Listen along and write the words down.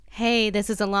Hey,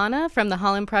 this is Alana from the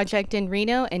Holland Project in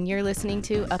Reno, and you're listening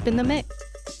to Up in the Mix.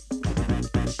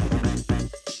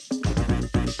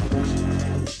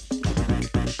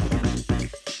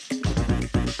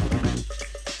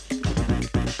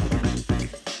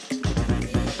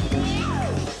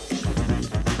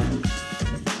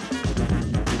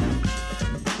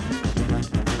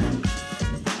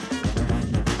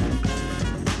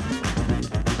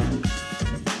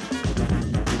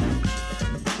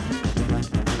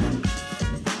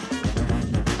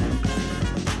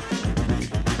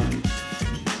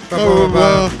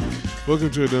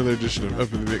 Welcome to another edition of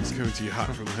Up in the Mix, coming to you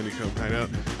hot from the Honeycomb Hideout.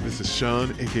 This is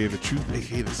Sean, aka The Truth,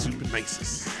 aka The Super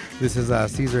Nicest. This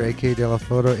is Caesar, aka De La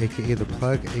Photo, aka The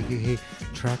Plug, aka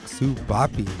Tracksuit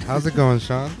Boppy. How's it going,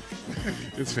 Sean?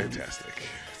 It's fantastic.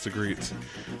 It's a great,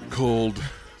 cold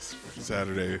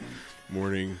Saturday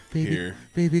morning here.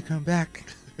 Baby, come back.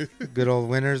 Good old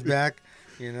winter's back,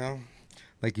 you know?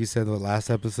 Like you said, the last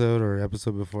episode or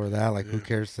episode before that, like Who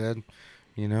Cares said.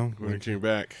 You know, Winter came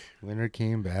back. Winter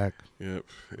came back. Yep,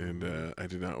 and I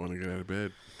did not want to get out of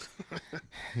bed.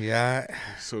 Yeah.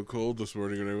 So cold this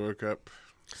morning when I woke up.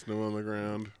 Snow on the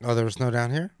ground. Oh, there was snow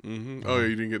down here? Mm-hmm. Oh,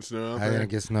 you didn't get snow out there? I didn't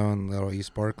get snow in Little East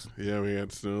Sparks. Yeah, we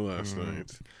had snow last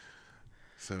night.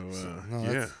 So no,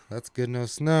 yeah. That's good. No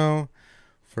snow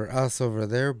for us over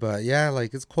there. But, yeah,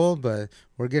 like, it's cold, but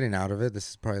we're getting out of it. This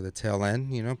is probably the tail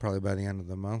end, you know. Probably by the end of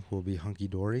the month, we'll be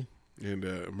hunky-dory. And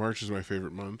March is my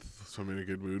favorite month, so I'm in a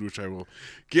good mood, which I will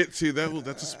get to.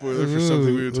 That's a spoiler for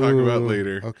something we will talk about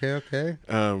later. Okay.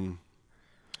 But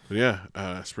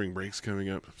yeah, spring break's coming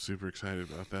up. I'm super excited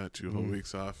about that. 2 whole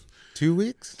weeks off. 2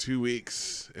 weeks? 2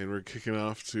 weeks, and we're kicking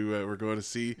off to. We're going to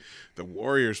see the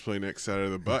Warriors play next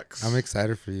Saturday. The Bucks. I'm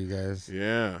excited for you guys.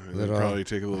 Yeah, and we'll probably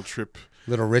take a little trip.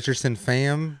 Little Richardson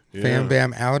fam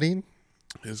bam outing.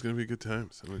 It's gonna be good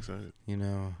times. I'm excited. You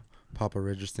know. Papa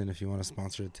Richardson, if you want to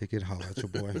sponsor a ticket, holla at your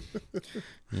boy.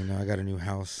 You know, I got a new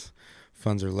house.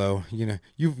 Funds are low. You know,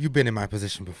 you've been in my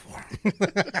position before.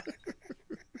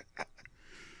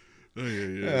 Oh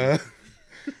yeah.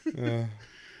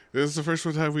 This is the first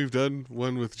time we've done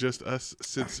one with just us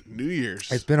since New Year's.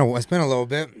 It's been a little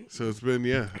bit. So it's been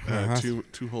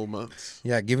two whole months.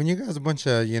 Yeah, giving you guys a bunch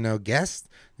of guests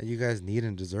that you guys need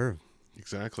and deserve.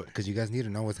 Exactly. Because you guys need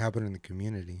to know what's happening in the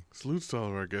community. Salutes to all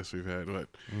of our guests we've had.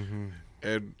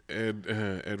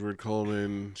 Edward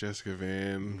Coleman, Jessica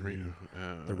Van,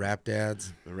 the Rap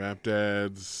Dads. Black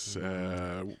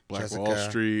Jessica, Wall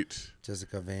Street.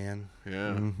 Jessica Van. Yeah.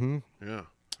 Mm-hmm. Yeah.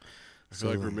 I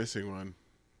feel like we're missing one.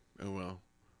 Oh, well.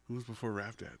 Who was before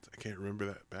Rap Dads? I can't remember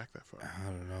that far. I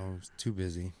don't know. It's too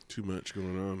busy. Too much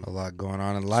going on. A lot going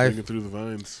on in life.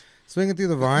 Swinging through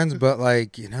the vines. But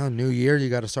New Year, you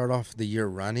got to start off the year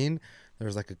running.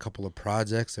 There's like a couple of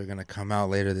projects that are going to come out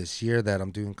later this year that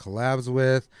I'm doing collabs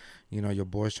with. You know, your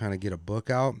boy's trying to get a book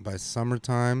out by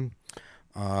summertime.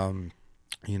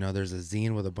 There's a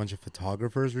zine with a bunch of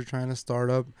photographers we're trying to start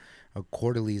up, a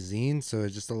quarterly zine. So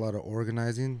it's just a lot of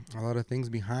organizing, a lot of things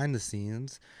behind the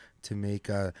scenes to make,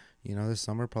 this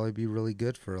summer probably be really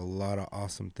good for a lot of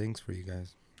awesome things for you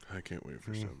guys. I can't wait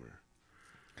for summer.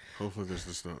 Hopefully there's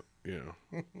just not,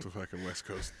 the fucking West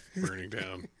Coast burning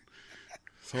down.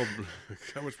 So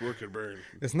how much more can burn?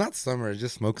 It's not summer; it's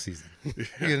just smoke season.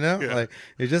 Yeah. Like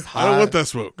it's just hot. I don't want that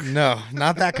smoke. No,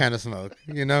 not that kind of smoke.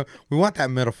 We want that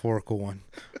metaphorical one.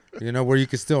 Where you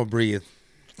can still breathe.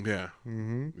 Yeah.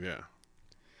 Mm-hmm. Yeah.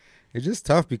 It's just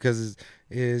tough because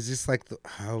it's just like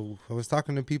how I was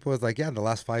talking to people. It's like, the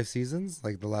last 5 seasons,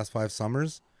 like the last 5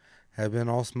 summers, have been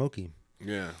all smoky.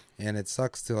 Yeah. And it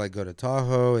sucks to go to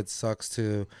Tahoe. It sucks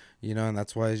to, and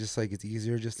that's why it's just it's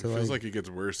easier just to It feels like it gets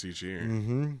worse each year.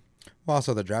 Mm-hmm. Well,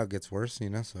 also the drought gets worse, so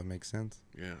it makes sense.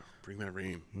 Yeah. Bring that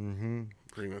rain. Mm-hmm.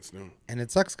 Bring that snow. And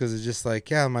it sucks because it's just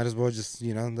might as well just,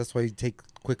 that's why you take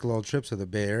quick little trips to the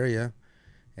Bay Area.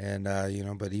 And,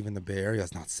 but even the Bay Area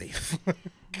is not safe.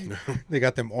 No. They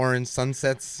got them orange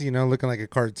sunsets, looking like a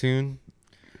cartoon.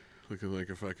 Looking like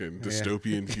a fucking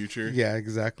dystopian future. Yeah,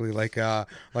 exactly. Like a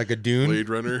Dune. Blade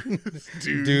Runner.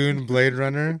 Dune, Blade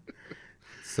Runner.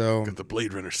 So got the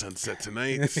Blade Runner sunset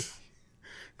tonight.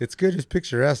 It's good. It's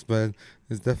picturesque, but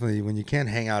it's definitely when you can't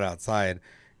hang out outside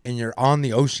and you're on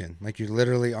the ocean. Like you're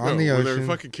literally on the ocean. They're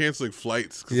fucking canceling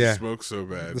flights because the smoke's so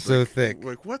bad. It's so thick.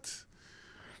 Like, what?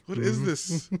 What is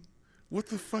this? What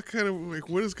the fuck kind of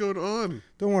what is going on?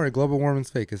 Don't worry, global warming's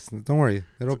fake. Don't worry,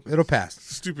 it'll pass.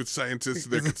 Stupid scientists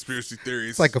and their conspiracy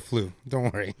theories. It's like a flu.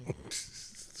 Don't worry.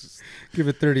 Give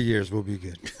it 30 years, we'll be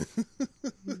good.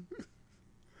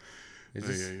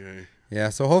 Yeah.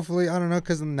 So hopefully, I don't know,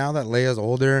 because now that Leia's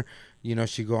older, you know,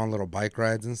 she'd go on little bike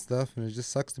rides and stuff, and it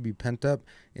just sucks to be pent up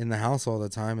in the house all the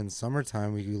time. In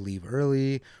summertime, we could leave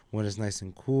early when it's nice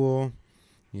and cool,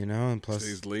 you know, and plus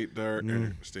Stays late dark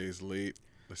or stays late.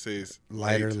 Stays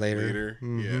later. later.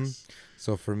 Mhm. Yes.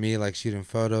 So for me, like shooting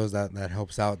photos, that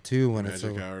helps out too when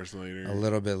Magic it's hours later. a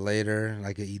little bit later.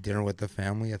 Like I eat dinner with the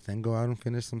family, and then go out and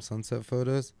finish some sunset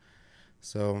photos.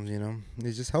 So you know,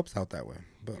 it just helps out that way.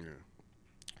 But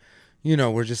you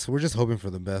know, we're just hoping for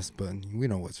the best, but we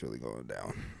know what's really going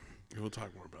down. We'll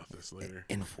talk more about this later.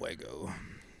 In fuego.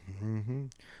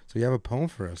 So you have a poem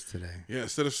for us today. Yeah,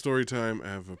 instead of story time, I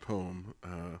have a poem.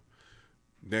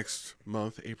 Next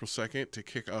month, April 2nd, to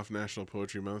kick off National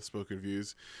Poetry Month, Spoken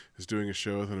Views is doing a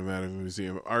show at the Nevada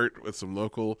Museum of Art with some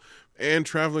local and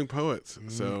traveling poets.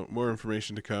 So more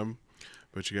information to come,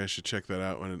 but you guys should check that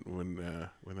out when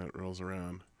that rolls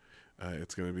around.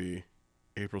 It's going to be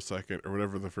April 2nd or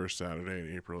whatever the first Saturday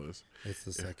in April is. It's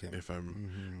the second. If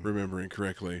I'm remembering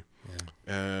correctly.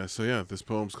 Yeah. So yeah, this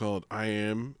poem's called I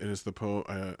Am, and it's the poem,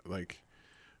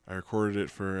 I recorded it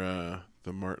for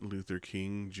the Martin Luther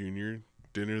King Jr.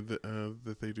 dinner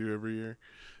that they do every year,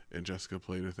 and Jessica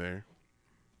played it there.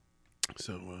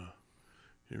 So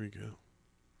here we go.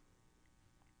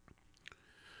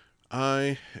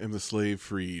 I am the slave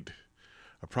freed,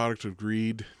 a product of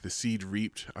greed, the seed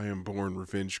reaped. I am born,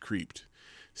 revenge creeped,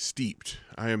 steeped.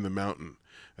 I am the mountain,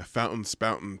 a fountain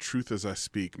spoutin' truth as I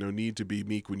speak. No need to be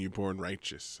meek when you're born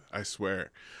righteous. I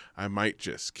swear, I might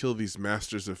just kill these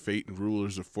masters of fate and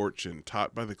rulers of fortune,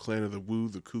 taught by the clan of the woo,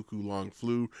 the cuckoo long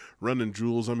flew, running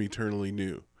jewels, I'm eternally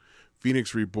new.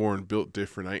 Phoenix reborn, built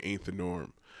different, I ain't the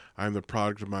norm. I am the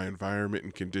product of my environment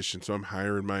and condition, so I'm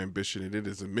higher in my ambition, and it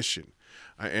is a mission.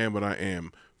 I am what I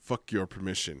am. Fuck your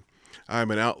permission. I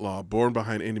am an outlaw, born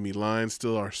behind enemy lines,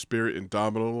 still our spirit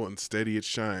indomitable and steady it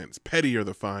shines. Petty are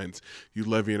the fines you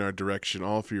levy in our direction,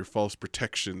 all for your false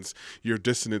protections, your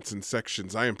dissonance in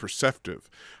sections. I am perceptive.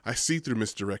 I see through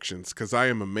misdirections, 'cause I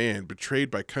am a man,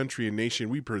 betrayed by country and nation.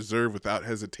 We preserve without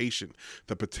hesitation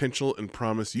the potential and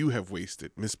promise you have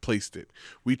wasted, misplaced it.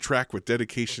 We track with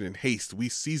dedication and haste. We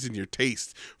season your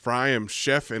taste, for I am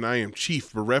chef and I am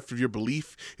chief. Bereft of your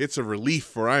belief, it's a relief,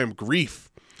 for I am grief.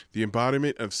 The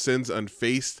embodiment of sins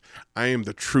unfaced. I am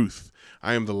the truth.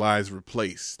 I am the lies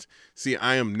replaced. See,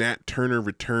 I am Nat Turner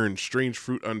returned, strange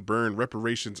fruit unburned,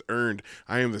 reparations earned.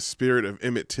 I am the spirit of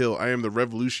Emmett Till. I am the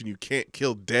revolution you can't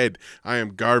kill dead. I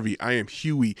am Garvey. I am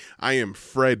Huey. I am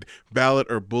Fred. Ballot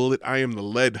or bullet, I am the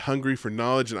lead, hungry for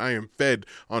knowledge, and I am fed.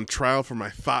 On trial for my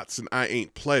thoughts, and I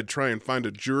ain't pled. Try and find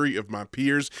a jury of my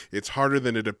peers. It's harder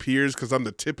than it appears, 'cause I'm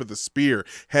the tip of the spear,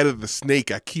 head of the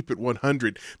snake. I keep it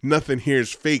 100. Nothing here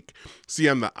is fake. See,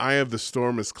 I'm the eye of the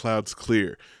storm as clouds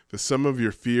clear. The sum of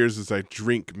your fears as I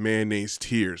drink mayonnaise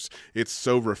tears. It's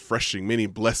so refreshing, many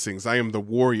blessings. I am the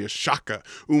warrior, Shaka,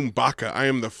 Umbaka. I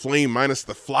am the flame minus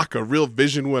the flocka, real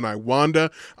vision when I wander.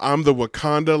 I'm the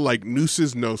Wakanda, like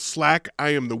nooses, no slack. I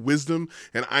am the wisdom,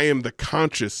 and I am the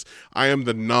conscious. I am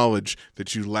the knowledge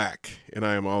that you lack. And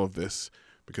I am all of this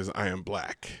because I am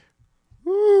black.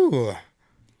 Ooh,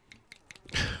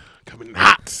 Coming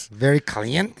hot. very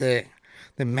caliente.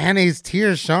 The mayonnaise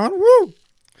tears, Sean. Woo!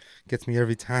 Gets me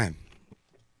every time.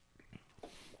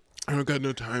 I don't got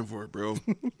no time for it, bro.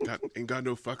 Ain't got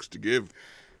no fucks to give.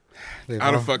 They've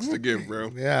Out of all- fucks to give,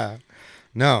 bro. Yeah.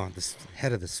 No, the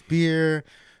head of the spear,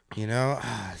 you know,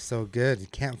 so good. You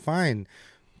can't find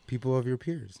people of your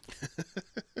peers.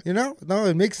 You know? No,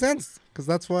 it makes sense. Because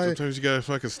that's why Sometimes you gotta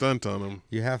fucking stunt on them.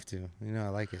 you have to. You know, I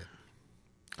like it.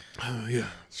 Yeah.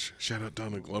 Shout out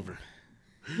Donald Glover.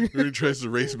 When he tries to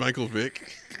race Michael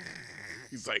Vick.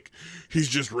 He's like, he's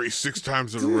just raced 6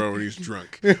 times in a row and he's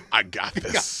drunk. I got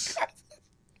this.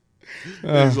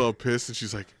 And he's all pissed, and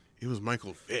she's like, it was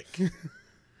Michael Vick.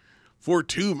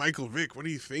 4-2, Michael Vick. What are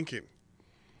you thinking?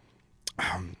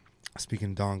 Speaking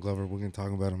of Don Glover, we're going to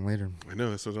talk about him later. I know,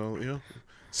 that's what all,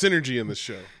 synergy in the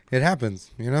show. It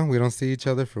happens. You know, we don't see each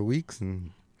other for weeks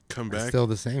and Come it's back. still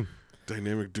the same.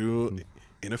 Dynamic duo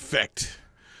in effect.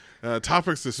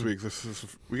 Topics this week.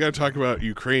 We got to talk about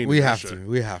Ukraine. We and have Russia. to.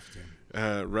 We have to.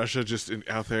 Russia just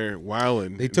out there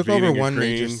wilding. They took invading over one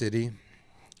Ukraine. major city.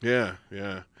 Yeah,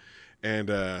 yeah. And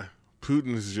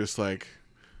Putin is just like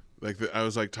I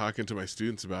was like talking to my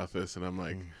students about this, and I'm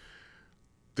like,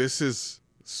 this is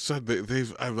so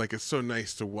I'm like, it's so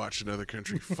nice to watch another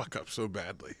country fuck up so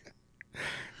badly,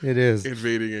 It is.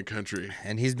 invading a country.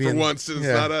 And he's being For once, it's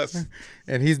not us.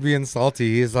 And he's being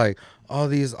salty. He's like, all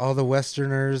the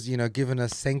Westerners, you know, giving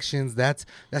us sanctions. That's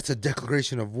a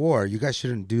declaration of war. You guys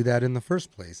shouldn't do that in the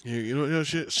first place. You know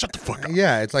shit. Shut the fuck up.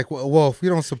 Yeah, it's like, well, if we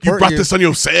don't You support brought this on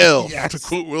yourself. Yes. To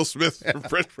quote Will Smith from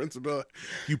Fresh Prince of Bel-Air.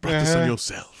 You brought this on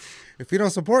yourself. if we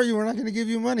don't support you, we're not going to give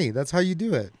you money. That's how you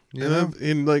do it. You know?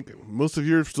 And like most of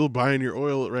you are still buying your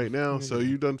oil right now, so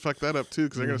you done fucked that up too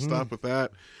because they're gonna stop with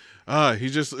that.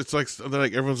 It's like they're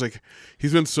like everyone's like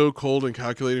he's been so cold and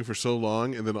calculating for so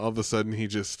long, and then all of a sudden he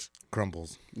just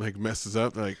Crumbles. like messes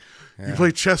up. They're like you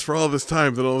played chess for all this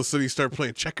time, then all of a sudden you start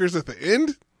playing checkers at the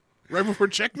end, right before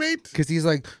checkmate. Because he's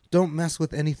like, don't mess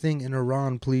with anything in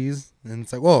Iran, please. And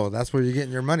it's like, whoa, that's where you're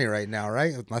getting your money right now,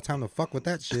 right? It's not time to fuck with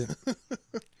that shit.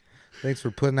 Thanks for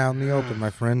putting out in the open, my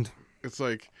friend. It's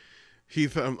like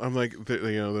I'm like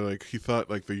they're like he thought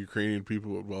like the Ukrainian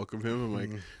people would welcome him. I'm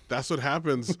like that's what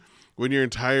happens when your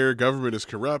entire government is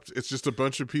corrupt. It's just a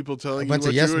bunch of people telling you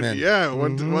what you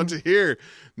would, want to hear.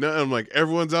 No, I'm like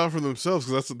everyone's out for themselves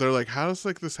because that's what they're like. How does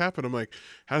like this happen? I'm like,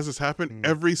 how does this happen?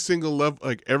 Every single level,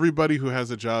 like everybody who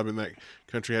has a job in that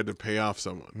country had to pay off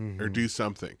someone or do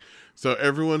something. So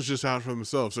everyone's just out for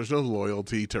themselves. There's no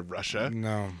loyalty to Russia.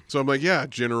 No. So I'm like, yeah,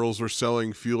 generals were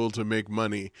selling fuel to make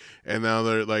money, and now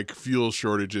they're like fuel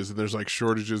shortages, and there's like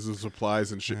shortages of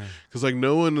supplies and shit. Because like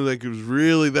no one like was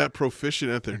really that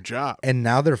proficient at their job. And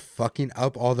now they're fucking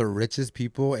up all the richest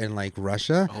people in like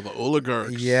Russia. All the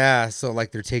oligarchs. Yeah, so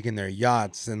like they're taking their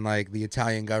yachts, and like the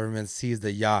Italian government sees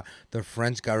the yacht, the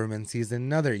French government sees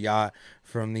another yacht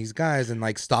from these guys, and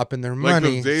like stopping their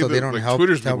money so they don't help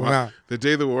them out. The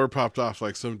day the war popped off,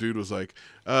 like some dude was like,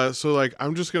 so like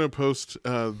I'm just gonna post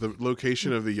the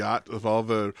location of the yacht of all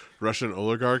the Russian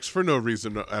oligarchs for no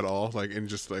reason at all, like and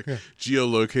just like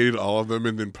geolocated all of them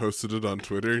and then posted it on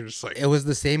Twitter. Just like it was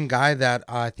the same guy that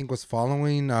I think was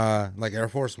following like Air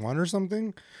Force One or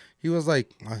something. He was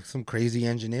like some crazy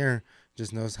engineer,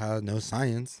 just knows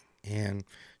science, and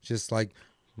just like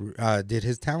did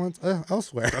his talents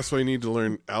elsewhere. That's why you need to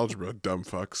learn algebra, dumb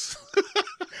fucks.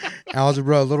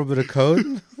 Algebra, a little bit of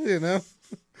code, you know.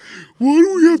 Why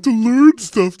do we have to learn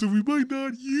stuff that we might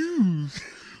not use?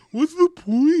 What's the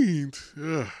point?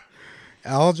 Ugh.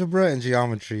 Algebra and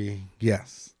geometry,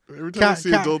 yes. Every time I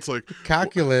see adults like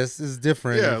calculus is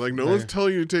different. Yeah, like no one's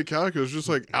telling you to take calculus, just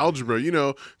like algebra. You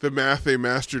know, the math they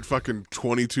mastered fucking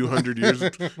 2,200 years,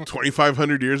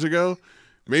 2,500 years ago.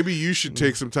 Maybe you should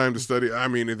take some time to study. I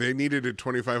mean, if they needed it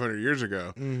 2,500 years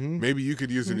ago, maybe you could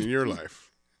use it in your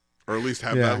life, or at least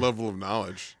have that level of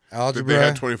knowledge algebra, that they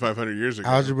had 2,500 years ago.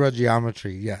 Algebra,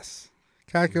 geometry, yes.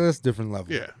 Calculus, different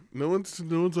level. Yeah, no one's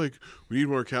like, we need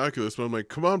more calculus. But I'm like,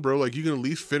 come on, bro. Like, you can at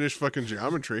least finish fucking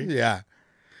geometry. Yeah,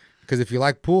 because if you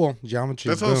like pool, geometry.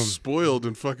 That's how spoiled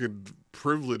and fucking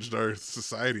privileged our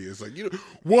society is. Like,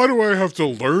 why do I have to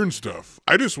learn stuff?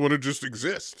 I just want to just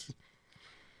exist.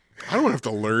 I don't have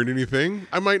to learn anything.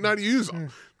 I might not use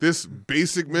this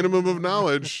basic minimum of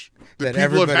knowledge that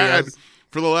people have had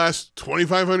for the last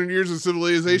 2,500 years of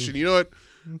civilization. You know what?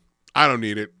 I don't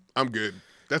need it. I'm good.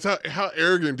 That's how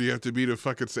arrogant do you have to be to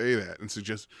fucking say that and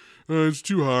suggest, it's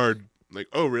too hard. Like,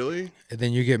 oh, really? And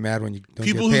then you get mad when you don't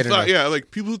people get paid who thought, enough.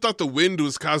 like people who thought the wind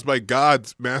was caused by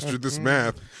gods mastered this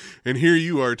math, and here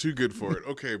you are too good for it.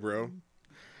 Okay, bro.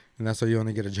 And that's why you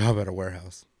only get a job at a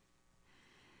warehouse.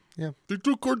 Yeah, they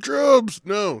took our jobs.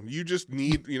 No, you just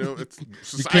need, it's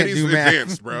society's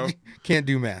advanced, bro. Can't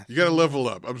do math. You got to level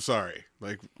up. I'm sorry.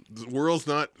 Like the world's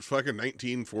not fucking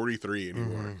 1943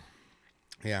 anymore.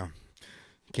 Yeah,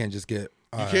 you can't just get.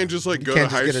 You can't just like go to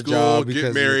high school,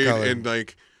 get married, and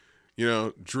like,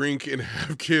 drink and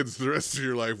have kids the rest of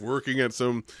your life working at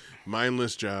some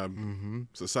mindless job.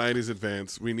 Society's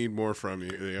advanced. We need more from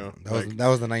you. That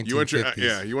was the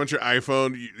 1950s. You want your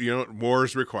iPhone. More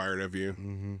is required of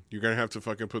you. You're gonna have to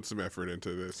fucking put some effort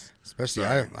into this. Especially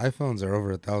iPhones are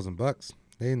over $1,000.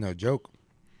 They ain't no joke.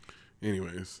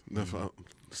 Anyways, enough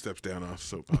steps down off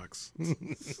soapbox.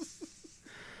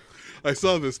 I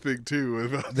saw this thing too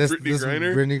about Brittany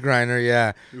Griner. Brittany Griner,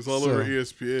 yeah. It was all over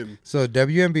ESPN. So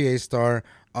WNBA star,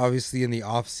 obviously in the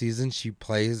off season, she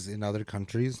plays in other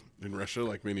countries. In Russia,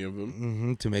 like many of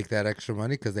them. To make that extra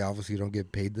money because they obviously don't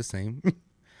get paid the same.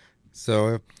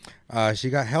 So she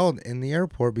got held in the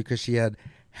airport because she had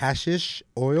hashish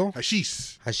oil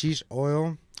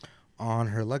on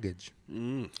her luggage.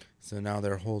 So now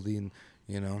they're holding...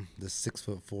 the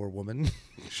 6'4" woman.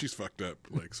 She's fucked up,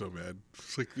 like so bad.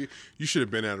 It's like you should have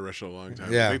been out of Russia a long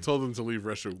time. Yeah. They told them to leave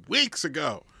Russia weeks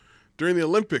ago. During the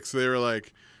Olympics, they were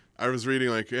like, I was reading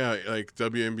like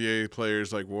WNBA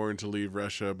players like warned to leave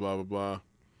Russia, blah blah blah.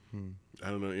 I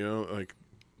don't know, like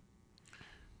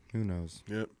who knows?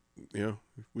 Yeah,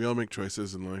 we all make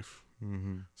choices in life.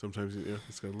 Sometimes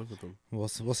just gotta live with them. We'll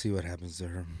see what happens to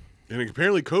her. And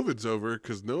apparently COVID's over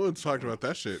because no one's talked about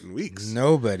that shit in weeks.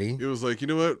 Nobody. It was like, you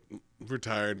know what? We're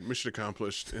tired. Mission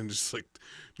accomplished. And just like,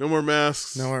 no more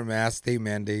masks. No more masks. State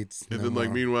mandates. And then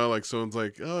like, meanwhile, like someone's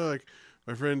like, oh, like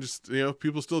My friend just,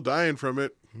 people still dying from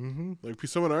it. Mm-hmm. Like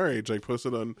someone our age, like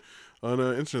posted on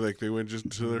Instagram, like they went just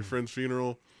to their friend's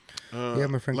funeral.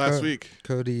 My friend last week,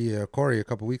 Corey, a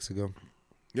couple weeks ago.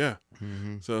 Yeah.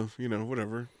 Mm-hmm. So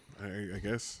whatever. I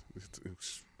guess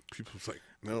it's people's like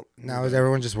nope. Now is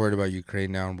everyone just worried about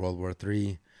Ukraine now in World War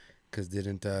III? Because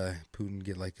didn't Putin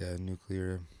get like a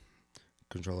nuclear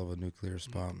control of a nuclear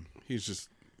spot? He's just,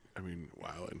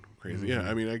 wild and crazy.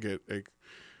 Mm-hmm. Yeah, I get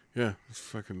it's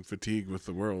fucking fatigue with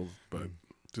the world, but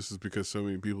this is because so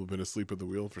many people have been asleep at the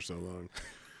wheel for so long.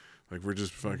 Like we're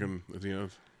just fucking,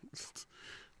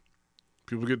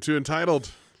 people get too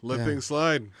entitled, let things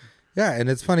slide. Yeah, and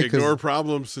it's funny ignore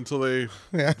problems until they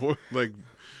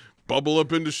bubble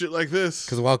up into shit like this.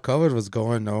 Because while COVID was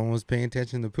going, no one was paying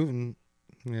attention to Putin.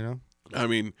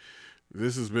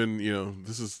 This has been,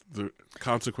 this is the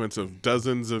consequence of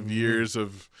dozens of years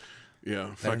of,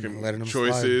 fucking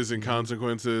choices slide. And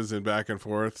consequences and back and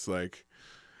forths,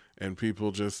 and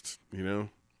people just,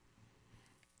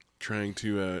 trying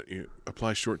to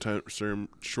apply short-term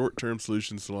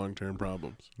solutions to long-term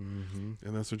problems. Mm-hmm.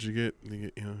 And that's what you get.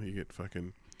 You get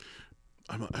fucking,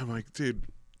 I'm like, dude,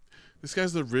 this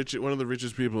guy's one of the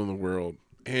richest people in the world,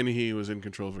 and he was in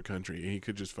control of a country, and he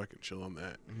could just fucking chill on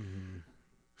that. Mm-hmm.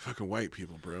 Fucking white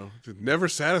people, bro. Never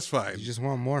satisfied. You just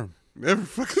want more. Never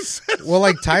fucking satisfied. Well,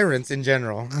 like tyrants in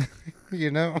general,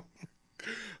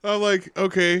 I'm like,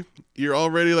 okay, you're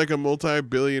already like a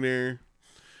multi-billionaire.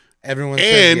 Everyone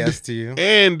says yes to you.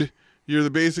 And you're the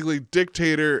basically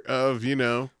dictator of,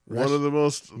 one of the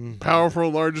most powerful,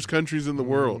 largest countries in the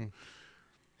world.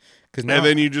 And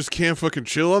then you just can't fucking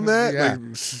chill on that? Yeah.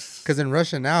 Because in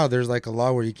Russia now, there's like a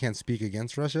law where you can't speak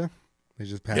against Russia. They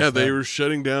just passed they were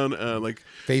shutting down like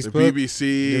Facebook, the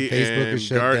BBC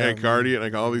Facebook and Guardian.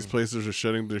 Like all these places are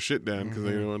shutting their shit down because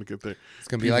they don't want to get their It's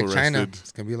going to be like China. Arrested.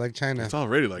 It's going to be like China. It's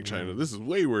already like China. This is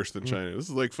way worse than China. This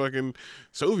is like fucking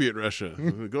Soviet Russia.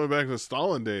 Going back to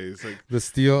Stalin days. Like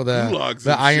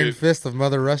the iron fist of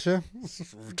Mother Russia.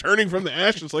 Returning from the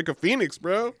ashes like a phoenix,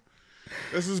 bro.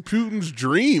 This is Putin's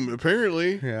dream,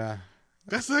 apparently. Yeah.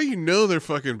 That's how they're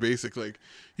fucking basic. Like,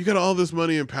 you got all this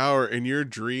money and power, and your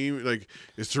dream,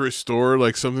 is to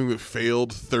restore, something that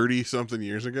failed 30-something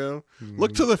years ago.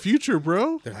 Look to the future,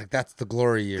 bro. They're like, that's the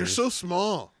glory years. They're so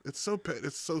small. It's so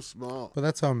small. Well,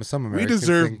 that's how some Americans we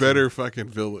deserve better fucking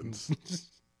villains.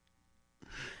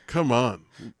 Come on.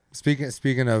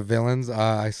 Speaking of villains,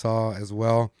 I saw as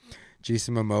well,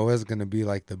 Jason Momoa is going to be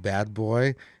like the bad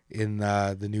boy in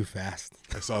the new Fast.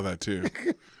 I saw that too.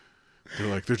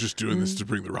 They're just doing this to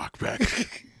bring The Rock back.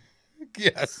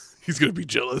 Yes. He's going to be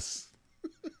jealous.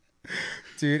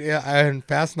 Dude, and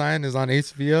Fast 9 is on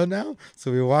HBO now.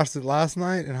 So we watched it last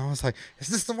night, and I was like, is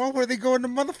this the one where they go into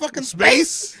motherfucking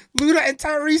space? Luda and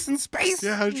Tyrese in space?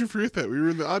 Yeah, how did you forget that? We were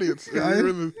in the audience.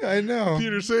 I know.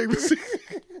 Theater saying this.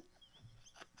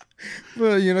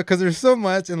 Well, because there's so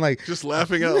much, and just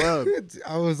laughing out loud.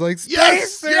 I was like,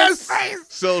 yes, space!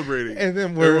 Celebrating. And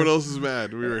then everyone else is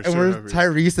mad. We were so happy.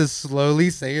 Tyrese is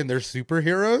slowly saying they're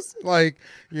superheroes,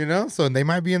 so they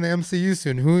might be in the MCU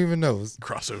soon. Who even knows?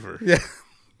 Crossover. Yeah,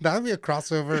 that'd be a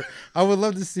crossover. I would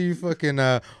love to see fucking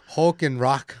Hulk and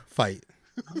Rock fight.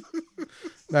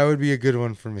 That would be a good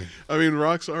one for me.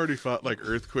 Rock's already fought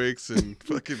earthquakes and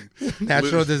fucking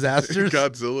natural disasters,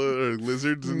 Godzilla or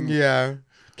lizards, and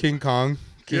King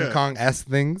Kong-esque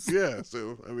things. Yeah,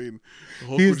 so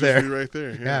Hulk he's would there. just be right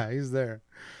there. Yeah, he's there.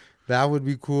 That would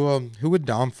be cool. Who would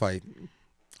Dom fight?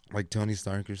 Like Tony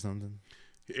Stark or something?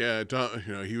 Yeah, Dom.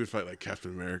 He would fight like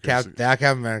Captain America.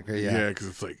 Captain America. Yeah. Yeah, because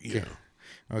it's you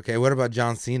know. Okay, what about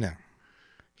John Cena?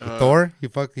 Thor?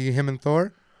 Him and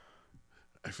Thor?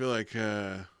 I feel like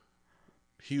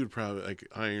he would probably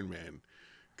Iron Man,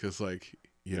 because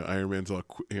Iron Man's all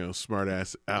smart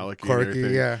ass alecky and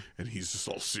everything, and he's just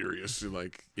all serious and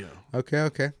Okay, all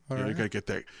right. You gotta get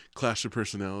that clash of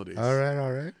personalities. All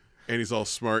right. And he's all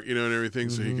smart, and everything,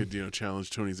 so he could challenge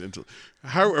Tony's intellect.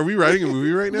 How are we writing a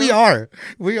movie right now?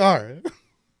 We are.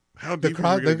 How deep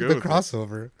are we gonna go with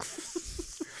crossover?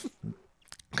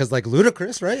 Because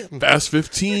Ludacris, right? Fast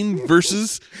 15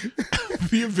 versus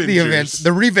the Avengers. The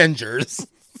Revengers.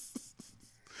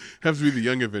 Have to be the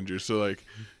Young Avengers. So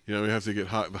we have to get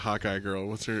the Hawkeye girl.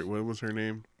 What was her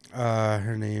name?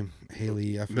 Her name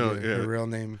Haley. I forget her real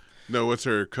name. No, what's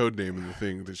her code name in the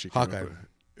thing that she came Hawkeye. up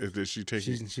with? Is she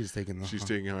taking? She's taking. She's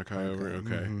taking Hawkeye over.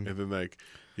 Okay, and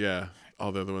then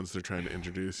all the other ones they're trying to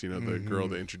introduce. The girl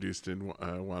they introduced in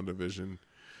WandaVision.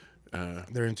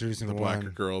 They're introducing the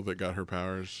black girl that got her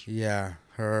powers. Yeah,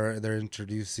 her. They're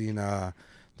introducing the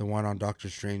one on Doctor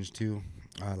Strange too,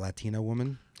 Latina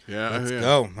woman. Yeah, let's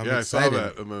go. I'm excited. I saw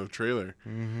that in the trailer.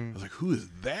 I was like, "Who is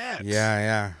that?"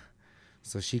 Yeah.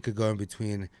 So she could go in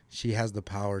between. She has the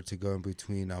power to go in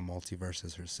between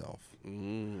multiverses herself.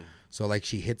 Mm. So like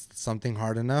she hits something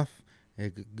hard enough,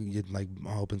 it like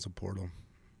opens a portal.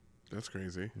 That's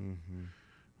crazy. Mm-hmm.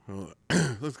 Well,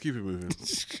 let's keep it moving.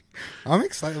 I'm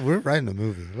excited. We're writing a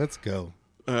movie. Let's go.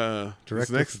 This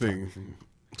Director next photography. thing,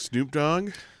 Snoop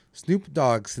Dogg. Snoop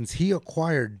Dogg, since he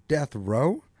acquired Death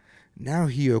Row, now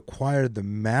he acquired the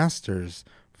masters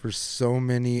for so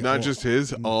many. Not just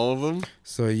his, all of them.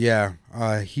 So yeah,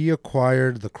 he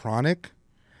acquired the Chronic,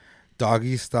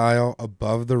 Doggy Style,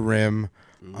 Above the Rim,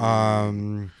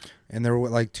 and there were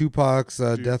like Tupac's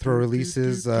Death Row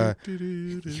releases.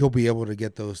 He'll be able to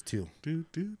get those too.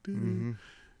 Mm-hmm.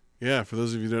 Yeah, for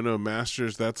those of you who don't know,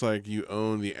 masters, that's like you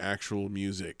own the actual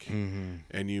music, Mm-hmm.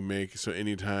 and you make, so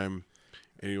anytime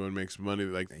anyone makes money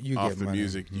like You off get the money.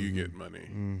 music, you Mhm. get money.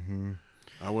 Mm-hmm.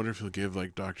 I wonder if he'll give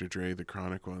like Dr. Dre the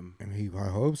Chronic one. And I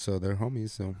hope so. They're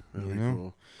homies, so That'd you be know.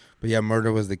 cool. But yeah,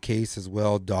 Murder Was the Case as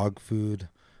well. Dog Food,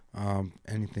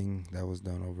 anything that was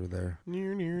done over there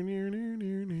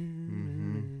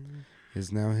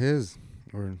is now his,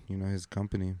 or his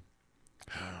company.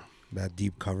 That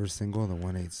deep cover single, the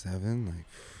 187, like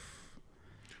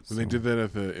When they did that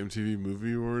at the MTV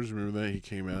Movie Awards, remember that? He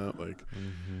came out like,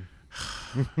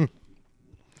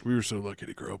 we were so lucky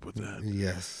to grow up with that.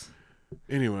 Yes,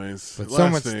 Anyways, but last so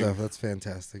much thing, stuff. That's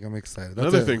fantastic. I'm excited.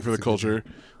 Another thing for the culture,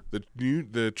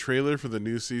 the trailer for the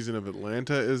new season of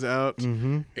Atlanta is out,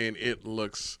 Mm-hmm. and it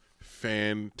looks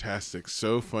fantastic.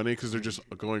 So funny because they're just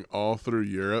going all through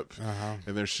Europe, Uh-huh.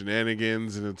 and there's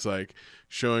shenanigans, and it's like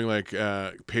showing like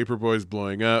Paperboy's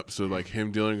blowing up, so like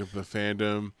him dealing with the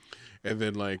fandom. And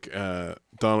then like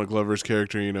Donald Glover's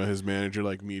character, his manager,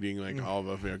 like meeting like all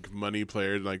the money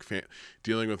players, like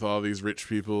dealing with all these rich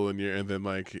people, and then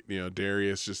like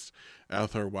Darius just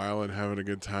out there wild and having a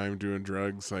good time doing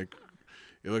drugs. Like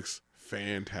it looks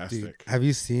fantastic. Dude, have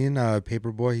you seen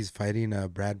Paperboy? He's fighting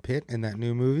Brad Pitt in that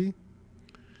new movie.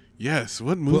 Yes,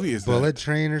 what movie is Bullet that?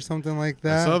 Train or something like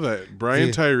that. I saw that. Brian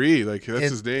Dude, Tyree, like that's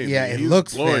his name. Yeah, He's it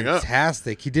looks blowing up.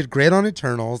 fantastic. He did great on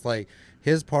Eternals. Like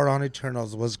his part on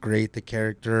Eternals was great. The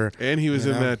character, And he was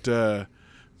you in know? that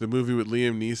the movie with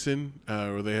Liam Neeson,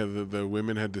 where they had the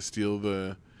women had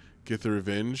to get the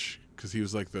revenge because he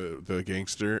was like the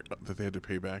gangster that they had to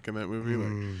pay back in that movie.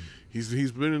 Like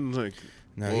he's been in like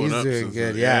No, blowing he's up doing since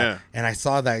good. then. Yeah. And I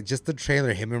saw that just the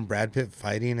trailer, him and Brad Pitt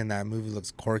fighting in that movie looks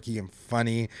quirky and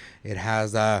funny. It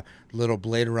has little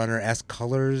Blade Runner-esque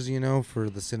colors, for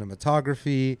the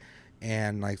cinematography.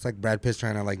 And like it's like Brad Pitt's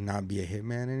trying to like not be a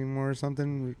hitman anymore or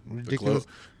something ridiculous.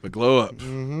 The glow up.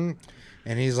 Mm-hmm.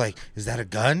 And he's like, "Is that a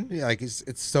gun?" Yeah, like it's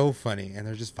so funny. And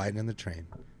they're just fighting in the train,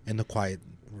 in the quiet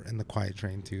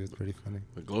train too. It's pretty funny.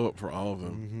 The glow up for all of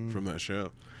them from that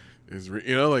show is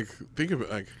like think of it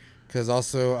like Because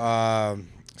also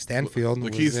Stanfield,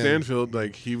 Lakeith was in Stanfield,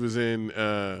 like he was in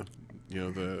the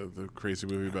crazy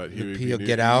movie about the Huey Peel P.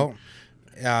 Get Newton. Out.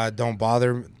 Don't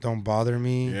bother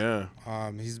me. Yeah.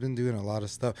 He's been doing a lot of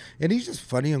stuff, and he's just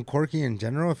funny and quirky in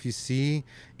general. If you see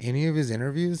any of his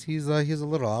interviews, he's a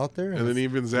little out there. And then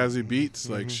even Zazie Beetz,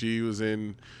 like she was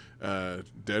in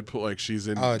Deadpool, like she's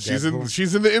in Deadpool.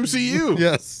 she's in the MCU.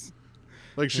 Yes,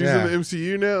 Like she's Yeah. in the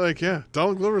MCU now. Like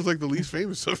Donald Glover's like the least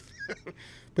famous of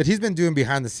but he's been doing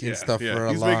behind the scenes stuff for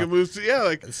a He's making moves to,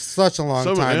 like such a long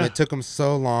Someone- time. yeah. It took him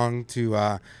so long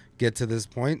to get to this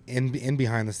point in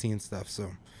behind the scenes stuff.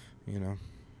 So,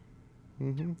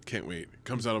 can't wait.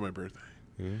 Comes out on my birthday.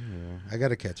 I got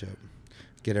to catch up,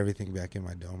 get everything back in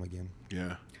my dome again.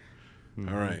 Yeah.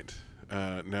 All right.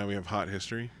 Now we have hot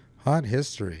history. Hot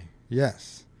history,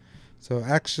 yes. So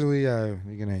actually, you're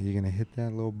gonna hit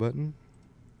that little button.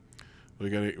 We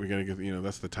gotta get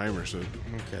that's the timer. So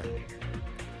Okay.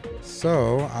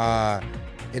 So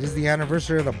it is the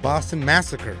anniversary of the Boston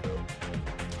Massacre.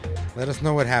 Let us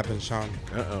know what happened, Sean.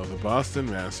 the Boston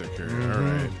Massacre. All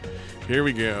right. Here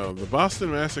we go. The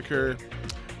Boston Massacre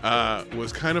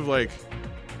was kind of like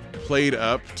played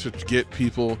up to get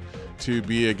people to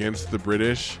be against the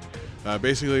British.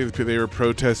 Basically, they were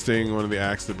protesting one of the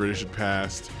acts the British had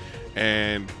passed,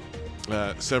 and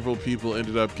several people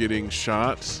ended up getting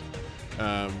shot.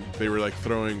 They were like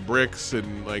throwing bricks,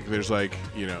 and like there's like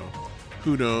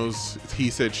who knows,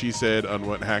 he said, she said on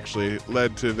what actually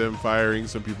led to them firing.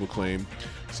 Some people claim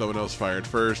someone else fired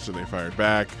first and they fired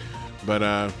back, but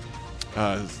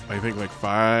I think like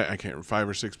 5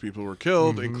 or 6 people were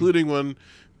killed, including one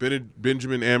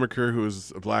Benjamin Amaker, who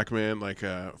was a black man, like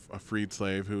a freed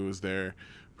slave who was there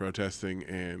protesting,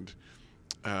 and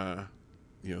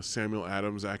Samuel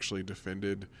Adams actually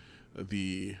defended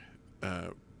the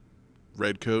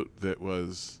redcoat that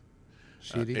was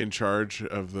in charge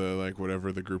of the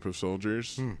whatever the group of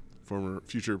soldiers former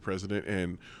future president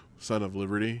and son of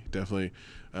liberty, definitely,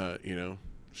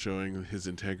 showing his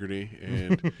integrity.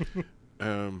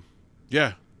 And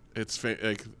yeah, it's one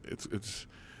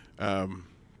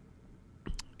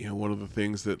of the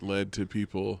things that led to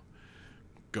people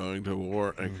going to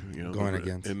war, going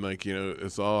against, and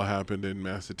it's all happened in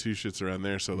Massachusetts around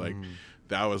there. So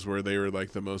that was where they were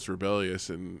like the most rebellious,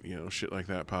 and shit like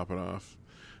that popping off.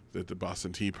 That the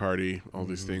Boston Tea Party, all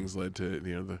these things led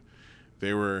to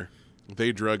they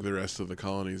drug the rest of the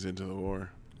colonies into the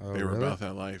war. Oh, they were really? about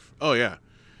that life. Oh yeah,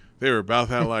 they were about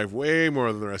that life way more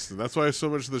than the rest of them. That's why so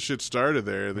much of the shit started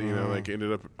there. That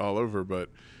ended up all over, but.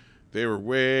 They were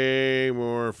way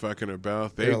more fucking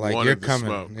about. They like, wanted the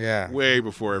smoke. Yeah. Way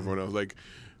before everyone else. Like,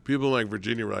 people in like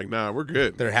Virginia were like, nah, we're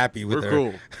good. They're happy with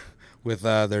cool. With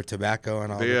their tobacco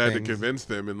and all they the had things. to convince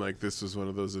them, and like this was one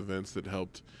of those events that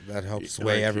helped. That helped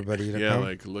sway everybody to come.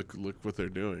 Like look what they're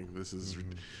doing. This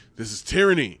is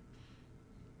tyranny.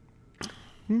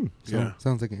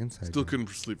 Sounds like an insight. Still couldn't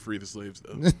free the slaves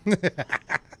though.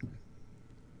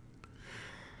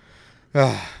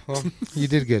 Well, you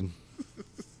did good.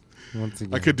 Once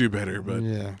again, I could do better, but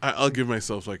yeah. I'll give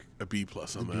myself like a B+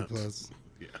 on that. B+.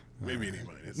 Yeah, maybe an A-.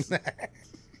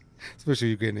 Especially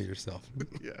you getting it yourself.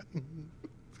 Yeah.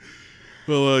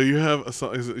 Well, you have a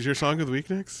song. Is your song of the week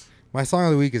next? My song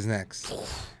of the week is next,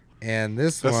 and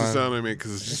that's the sound I make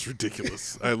because it's just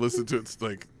ridiculous. I listen to it. It's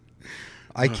like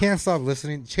I can't stop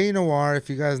listening. Che Noir, if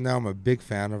you guys know, I'm a big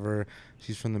fan of her.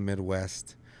 She's from the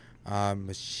Midwest.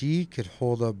 She could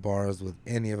hold up bars with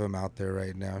any of them out there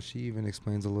right now. She even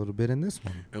explains a little bit in this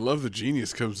one. I love the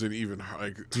genius comes in even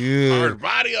dude, hard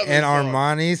body on and song.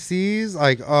 Armani sees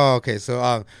okay.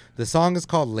 So the song is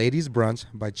called "Ladies Brunch"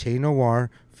 by Che Noir,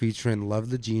 featuring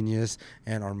Love the Genius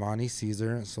and Armani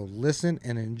Caesar. So listen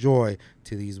and enjoy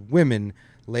to these women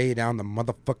lay down the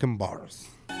motherfucking bars.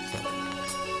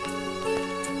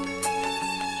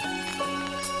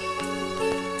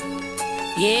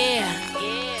 Yeah.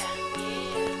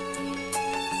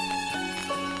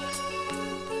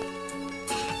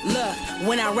 Look,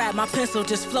 when I rap, my pencil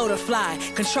just float or fly.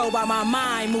 Controlled by my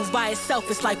mind, move by itself,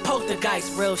 it's like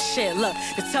poltergeist. Real shit, look,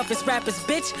 the toughest rappers,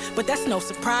 bitch, but that's no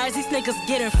surprise. These niggas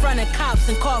get in front of cops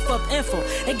and cough up info.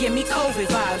 They give me COVID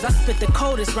vibes. I spit the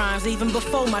coldest rhymes even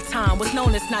before my time was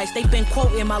known as nice. They been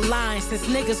quoting my lines since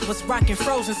niggas was rocking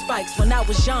frozen spikes. When I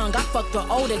was young, I fucked with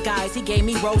older guys. He gave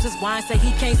me roses, wine, said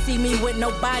he can't see me with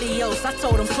nobody else. I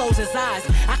told him close his eyes.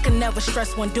 I can never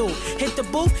stress one dude. Hit the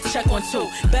booth, check 1, 2.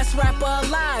 Best rapper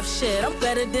alive. Shit, I'm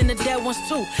better than the dead ones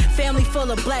too. Family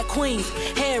full of black queens,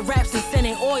 hair wraps and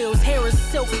scented oils. Hair is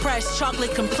silk pressed,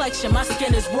 chocolate complexion, my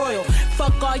skin is royal.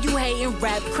 Fuck all you hating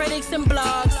rap critics and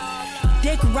blogs.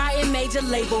 Dick riding major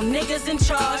label niggas in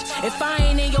charge. If I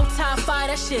ain't in your top 5,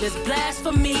 that shit is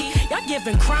blasphemy. Y'all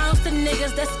giving crowns to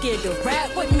niggas that scared to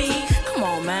rap with me. Come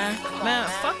on, man. Man,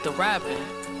 fuck the rapping.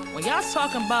 When y'all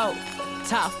talking about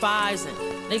top 5s and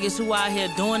niggas who out here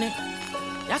doing it,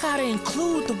 y'all gotta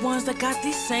include the ones that got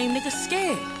these same niggas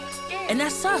scared. And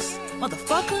that's us,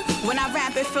 motherfucker. When I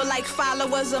rap, it feel like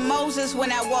followers of Moses when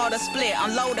that water split.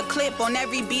 Unload a clip on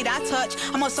every beat I touch.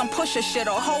 I'm on some Pusha shit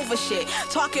or Hova shit.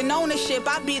 Talking ownership,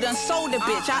 I be done sold a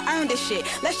bitch. I earned this shit.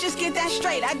 Let's just get that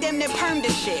straight. I damn near permed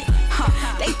this shit.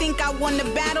 They think I won the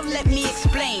battle, let me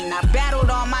explain. I battled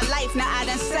all my life, now I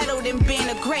done settled in being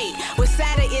a great. What's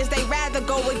sadder is they rather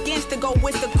go against to go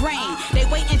with the grain. They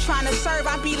waiting trying to serve,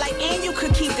 I be like, and you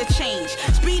could keep the change.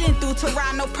 Speeding through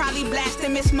Toronto, probably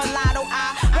blasting Miss Mulatto.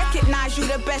 I recognize you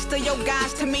the best of your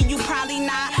guys, to me you probably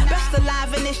not. Best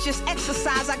alive and it's just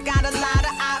exercise, I got a lot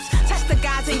of ops. Test the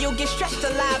guys and you'll get stretched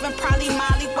alive and probably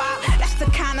mollywop. That's the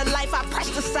kind of life I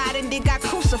pressed aside and then got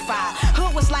crucified.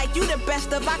 Hood was like, you the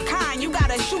best of our kind, you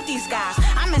gotta shoot these guys.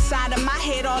 I'm inside of my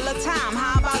head all the time,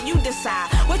 how about you decide?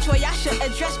 Which way I should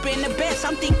address being the best,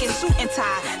 I'm thinking suit and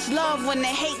tie. It's love when the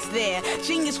hate's there.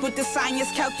 Genius with the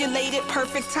science calculated,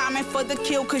 perfect timing for the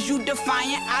kill cause you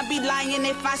defiant. I'd be lying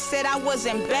if I said I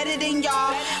wasn't better than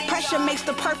y'all. Pressure makes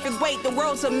the perfect weight, the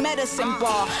world's a medicine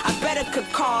ball. I better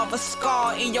could carve a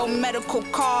scar in your medical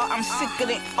car. I'm sicker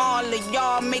than all of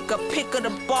y'all, make a pick of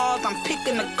the balls. I'm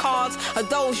picking the cards of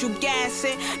those you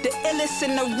gassing. The illest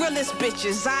and the realest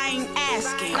bitches, I ain't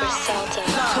asking.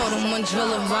 Told them one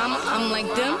drill of rhymer, I'm like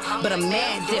them, but I'm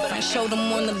mad different. Show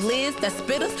them on the list that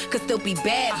spitters could still be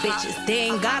bad bitches. They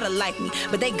ain't gotta like me,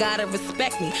 but they gotta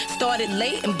respect me. Started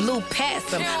late and blew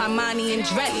past them, Armani and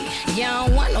Dreddy. Yeah, I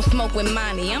don't want no smoke with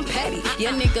Monty, I'm petty.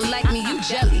 Your nigga like me, you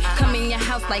jelly. Come in your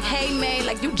house like, hey man,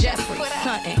 like you Jeffrey.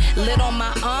 Something lit on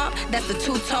my arm, that's the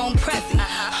two-tone Prezi.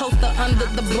 Holster under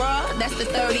the bra, that's the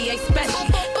 38 special.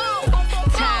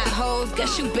 Tied hoes hoes,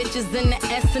 guess you bitches in the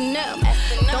S&M.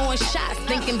 Throwing shots,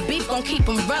 thinking beef gon' keep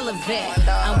them relevant.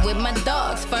 I'm with my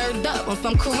dogs, furred up, I'm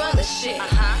from Cruella shit.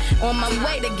 On my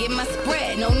way to get my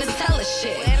spread, no Nutella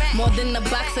shit. More than a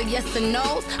box of yes and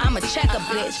no's, I'ma check a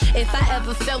bitch. If I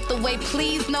ever felt the way,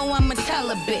 please know I'ma tell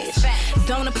a bitch.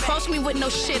 Don't approach me with no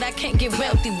shit I can't get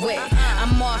wealthy with.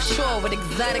 I'm offshore with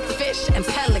exotic fish and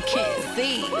pelicans.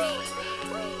 See?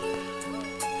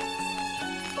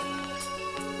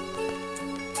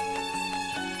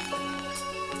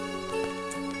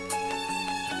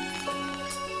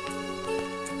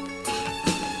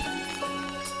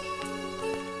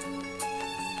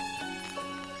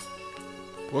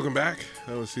 Welcome back.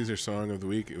 That was Caesar's song of the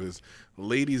week. It was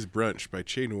Ladies Brunch by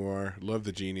Che Noir, Love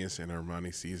the Genius, and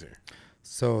Armani Caesar.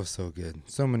 So good.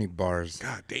 So many bars.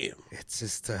 God damn. It's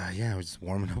just, we're just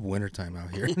warming up wintertime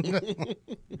out here.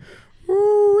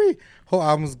 Woo-wee. Whole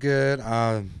album's good.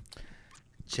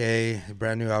 Che,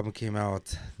 brand new album came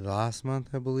out last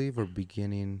month, I believe, or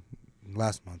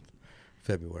last month,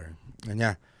 February. And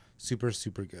yeah, super,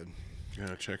 super good.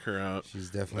 Yeah, check her out. She's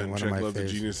definitely and one check of my Love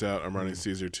favorites. the Genius out. Armani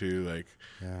Caesar too. Like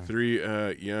Yeah.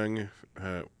 3 young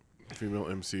female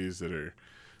MCs that are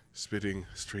spitting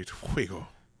straight fuego.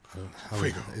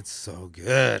 Fuego. It's so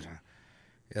good.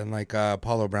 And like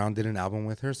Paulo Brown did an album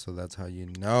with her, so that's how you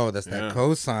know. That's that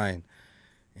cosign.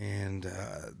 And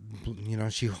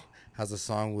she has a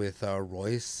song with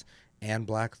Royce and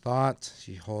Black Thought.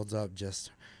 She holds up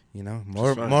just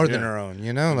more than her own,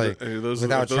 like those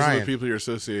without those trying. are the people you're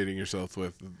associating yourself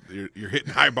with. You're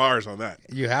hitting high bars on that.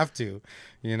 You have to,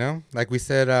 like we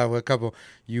said with a couple,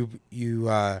 you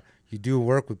do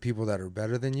work with people that are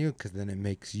better than you, because then it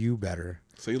makes you better.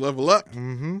 So you level up.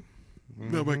 Mm-hmm.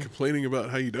 Not by complaining about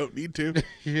how you don't need to.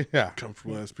 Yeah.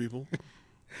 Comfortable ass people.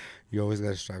 You always got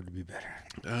to strive to be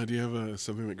better. Do you have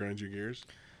something that grinds your gears?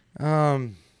 I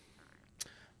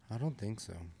don't think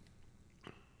so.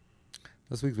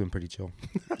 This week's been pretty chill.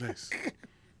 Nice.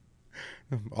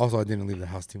 Also, I didn't leave the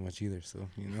house too much either, so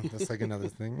that's like another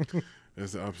thing. It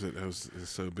was the opposite. I was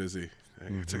so busy.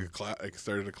 I took a class. I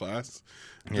started a class.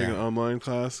 I'm Yeah. taking an online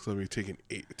class because I'll be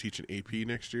teaching AP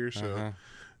next year. So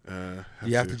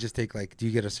You have to just take do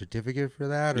you get a certificate for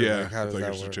that? Or yeah, how does it's like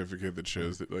that a work? certificate that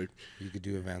shows that You could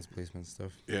do advanced placement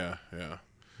stuff. yeah.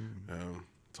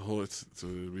 It's a whole. It's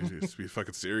to be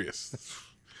fucking serious.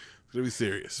 It's gonna be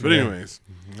serious. But anyways,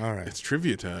 All right. it's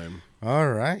trivia time. All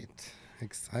right.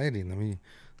 Exciting. Let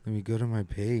me go to my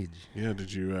page. Yeah.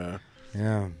 Did you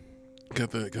Yeah.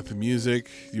 got the music?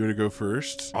 You want to go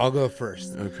first? I'll go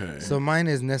first. Okay. So mine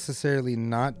is necessarily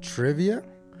not trivia,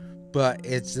 but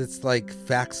it's like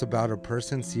facts about a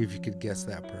person. See if you could guess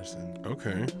that person.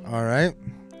 Okay. All right.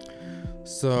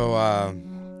 So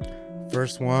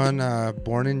first one,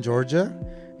 born in Georgia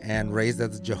and raised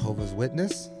as a Jehovah's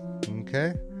Witness.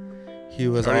 Okay. He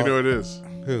was. I already know it is.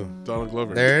 Who? Donald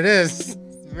Glover. There it is.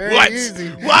 Very What? easy.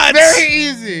 What? Very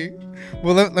easy.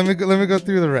 Well, let me go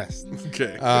through the rest.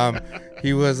 Okay.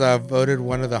 He was voted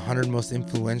one of the 100 most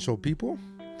influential people.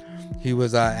 He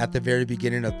was at the very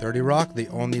beginning of 30 Rock, the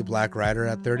only black writer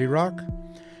at 30 Rock.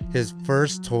 His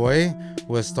first toy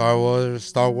was Star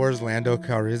Wars Lando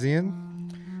Calrissian.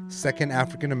 Second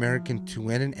African American to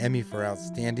win an Emmy for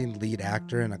outstanding lead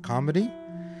actor in a comedy.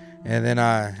 And then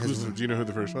do you know who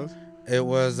the first was? it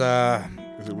was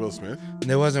Is it Will Smith?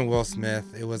 it wasn't Will Smith.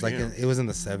 It was Damn. it was in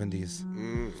the 70s.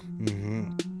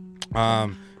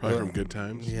 Probably from Good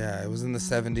Times. Yeah, it was in the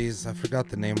 70s. I forgot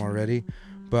the name already.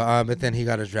 But then he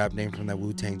got his rap name from that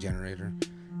Wu-Tang generator.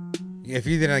 If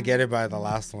you didn't get it by the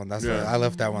last one, that's why I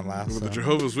left that one last. With So. the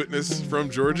Jehovah's Witness from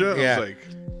Georgia. Yeah. I was like,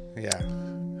 Yeah.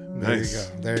 Nice.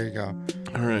 There you go.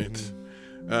 all right.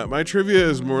 My trivia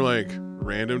is more like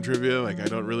random trivia. Like I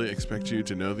don't really expect you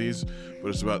to know these, but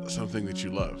it's about something that you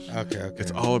love. Okay.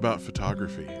 It's all about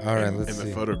photography. All right, and let's the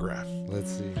see. photograph.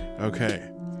 Let's see. Okay.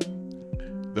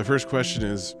 The first question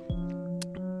is,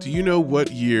 do you know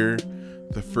what year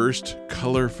the first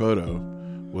color photo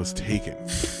was taken?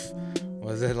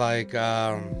 Was it like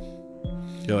Yeah,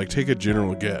 like take a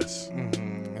general guess.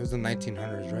 it was the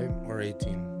 1900s, right? Or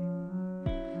 18?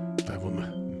 That will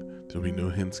not, there'll be no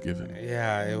hints given.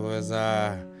 Yeah, it was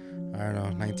I don't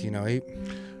know,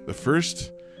 1908. The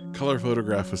first color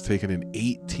photograph was taken in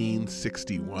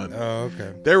 1861. Oh,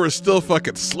 okay. There were still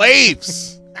fucking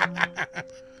slaves.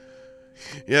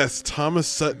 Yes, Thomas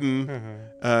Sutton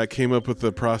came up with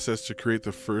the process to create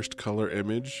the first color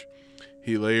image.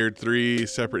 He layered 3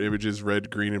 separate images, red,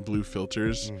 green, and blue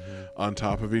filters on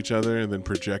top of each other, and then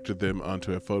projected them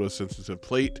onto a photosensitive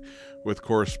plate with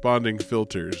corresponding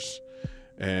filters.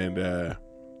 And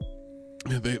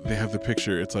they have the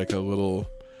picture. It's like a little,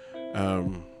 I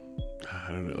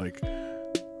don't know, like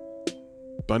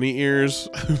bunny ears.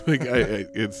 Like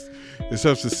it's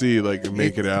tough to see, like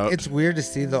make it out. It's weird to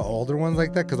see the older ones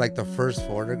like that, because like the first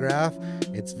photograph,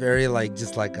 it's very like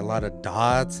just like a lot of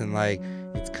dots, and like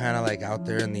it's kind of like out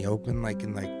there in the open, like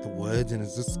in like the woods, and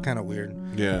it's just kind of weird.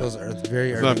 Yeah, those are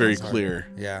very. It's not very clear.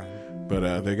 Yeah,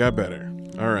 but they got better.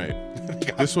 All right,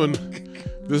 this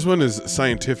one is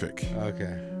scientific.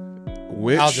 Okay.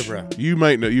 Which Algebra. You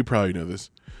might know. You probably know this.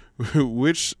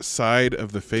 Which side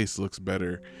of the face looks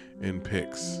better in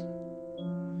pics?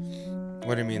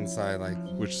 What do you mean side? Like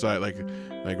which side? Like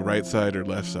right side or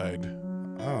left side?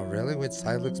 Oh, really? Which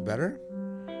side looks better?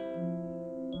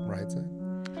 Right side?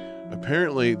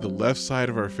 Apparently, the left side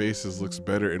of our faces looks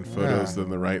better in photos than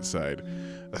the right side.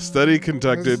 A study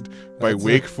conducted by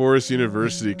Wake Forest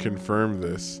University confirmed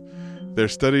this. Their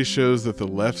study shows that the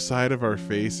left side of our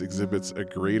face exhibits a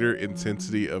greater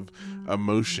intensity of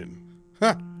emotion.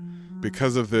 Huh.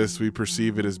 Because of this, we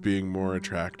perceive it as being more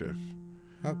attractive.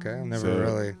 Okay, I've never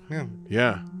really. Yeah.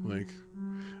 Yeah, like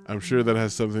I'm sure that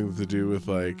has something to do with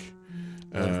like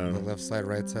The left side,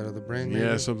 right side of the brain. yeah,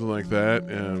 maybe? something like that.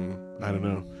 I don't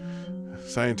know.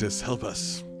 Scientists, help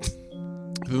us.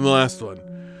 Then the last one.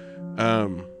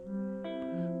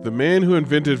 The man who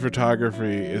invented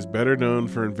photography is better known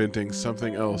for inventing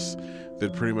something else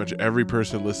that pretty much every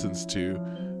person listens to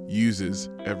uses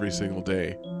every single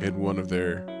day in one of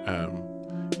their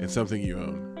in something you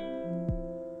own.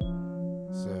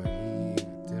 So he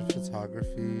did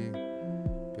photography,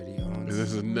 but he owns.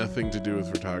 This has nothing to do with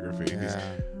photography. Yeah.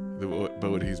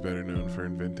 But what he's better known for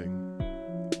inventing.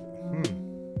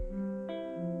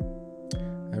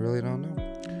 I really don't know.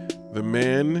 The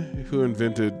man who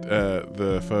invented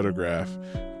the photograph,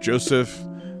 Joseph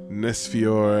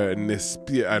Nesfior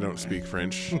Nespi, I don't speak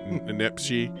French,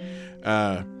 Nepschi,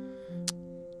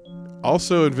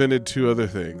 also invented two other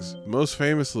things. Most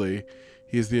famously,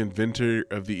 he is the inventor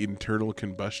of the internal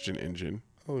combustion engine.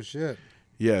 Oh, shit.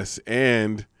 Yes,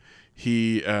 and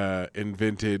he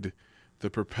invented the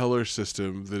propeller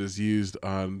system that is used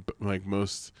on like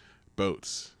most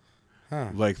boats.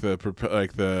 Huh. Like the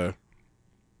propeller,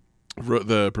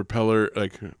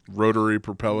 like rotary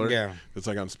propeller. Yeah. That's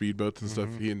like on speedboats and stuff.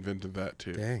 He invented that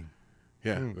too. Dang.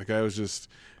 Yeah, the guy was just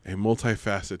a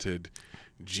multifaceted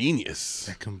genius.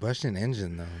 That combustion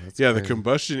engine, though. That's Yeah, crazy. the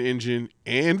combustion engine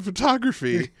and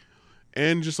photography,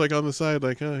 and just like on the side,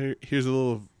 like, oh, here's a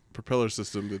little propeller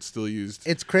system that's still used.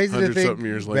 It's crazy to 100-something think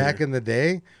years later. back in the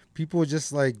day, people would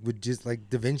just like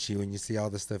Da Vinci, when you see all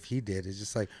the stuff he did. It's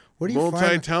just like, where do you find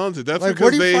multi-talented. That's like,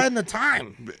 because where do you find the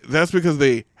time? That's because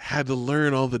they had to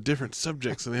learn all the different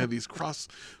subjects, and they had these cross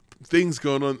things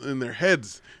going on in their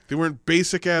heads. They weren't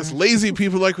basic ass lazy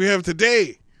people like we have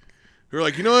today. They were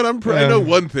like, you know what? I know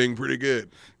one thing pretty good.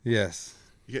 Yes.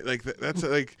 Yeah, like that's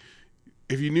like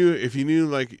if you knew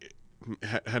like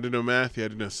had to know math, you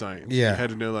had to know science. Yeah. You had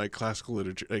to know like classical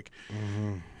literature, like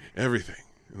everything.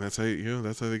 And that's how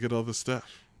that's how they get all this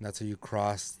stuff. That's how you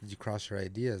cross your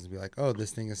ideas and be like, oh,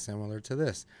 this thing is similar to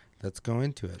this. Let's go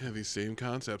into it. Yeah, these same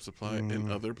concepts apply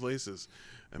in other places.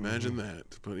 Imagine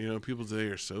that. But people today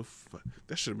are so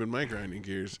that should have been my grinding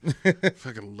gears.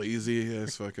 Fucking lazy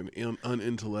ass, fucking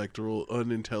unintellectual,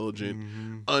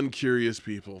 unintelligent, uncurious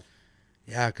people.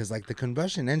 Yeah, because like the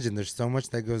combustion engine, there's so much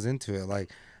that goes into it.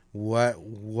 Like,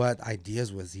 what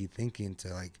ideas was he thinking to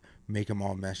like make them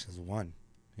all mesh as one?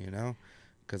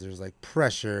 Because there's like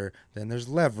pressure, then there's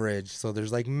leverage, so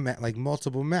there's like like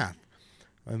multiple math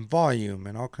and volume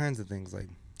and all kinds of things. Like,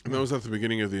 and that was at the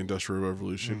beginning of the Industrial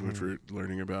Revolution, which we're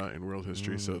learning about in world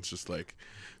history. So it's just like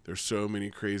there's so many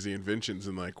crazy inventions,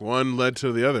 and like one led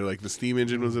to the other. Like the steam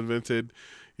engine was invented,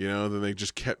 then they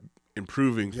just kept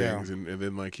improving things, and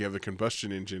then like you have the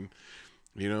combustion engine,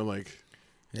 like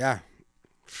yeah.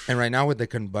 And right now with the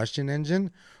combustion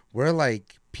engine, we're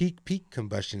like peak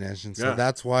combustion engine. So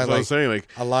that's why, what I'm saying, like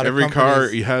a lot every of car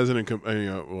companies, has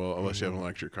well, unless you have an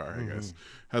electric car, I guess,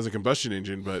 has a combustion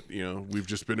engine. But we've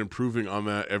just been improving on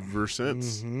that ever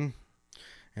since.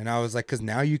 And I was like, because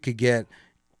now you could get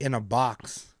in a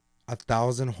box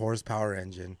 1,000 horsepower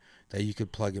engine that you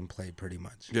could plug and play pretty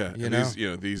much. Yeah,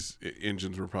 these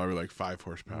engines were probably like 5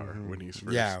 horsepower when he's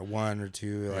first. Yeah, 1 or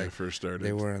 2 like first started.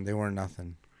 They weren't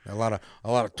nothing. A lot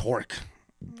of torque,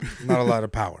 not a lot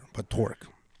of power, but torque.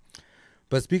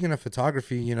 But speaking of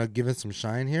photography, giving some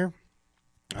shine here.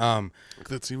 Look at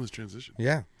that seamless transition.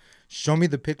 Yeah, Show Me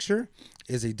the Picture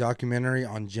is a documentary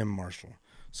on Jim Marshall.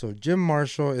 So Jim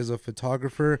Marshall is a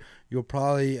photographer. You'll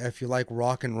probably, if you like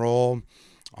rock and roll,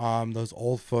 those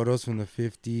old photos from the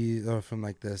 50s, from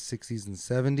like the 60s and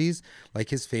 70s, like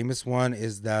his famous one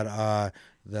is that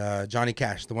the Johnny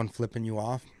Cash, the one flipping you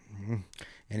off.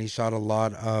 And he shot a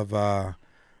lot of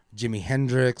Jimi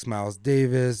Hendrix, Miles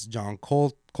Davis, John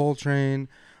Coltrane,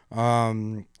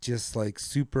 just like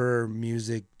super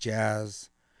music, jazz,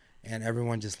 and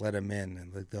everyone just let him in.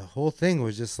 And like the whole thing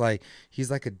was just like,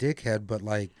 he's like a dickhead, but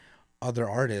like other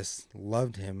artists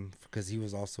loved him because he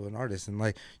was also an artist. And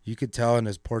like you could tell in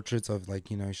his portraits of like,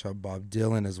 you know, he shot Bob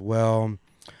Dylan as well.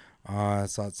 I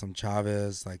saw some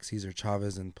Chavez, like Cesar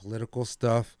Chavez, and political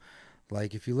stuff.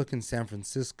 Like if you look in San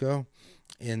Francisco,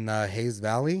 in Hayes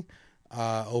Valley,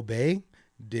 Obey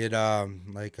did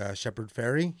Shepherd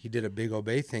Ferry. He did a big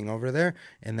Obey thing over there,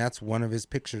 and that's one of his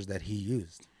pictures that he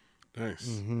used. Nice.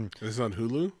 Mm-hmm. This is on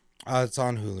Hulu? It's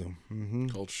on Hulu. Mm-hmm.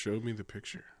 Called Show Me the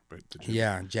Picture.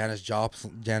 Yeah, Janis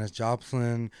Joplin,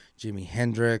 Jimi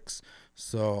Hendrix.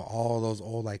 So all those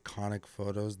old iconic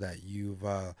photos that you've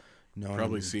known,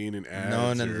 probably seen in ads,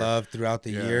 known and loved throughout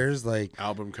the years, like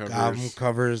album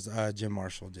covers. Jim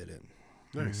Marshall did it.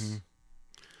 Nice. Mm-hmm.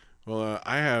 Well,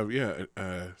 I have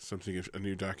a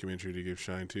new documentary to give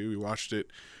shine to. We watched it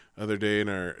the other day in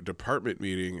our department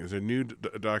meeting. There's a new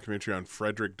documentary on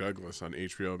Frederick Douglass on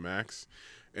HBO Max,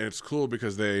 and it's cool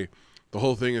because the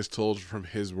whole thing is told from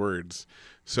his words.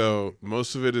 So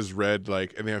most of it is read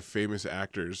and they have famous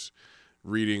actors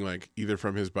reading either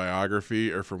from his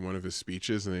biography or from one of his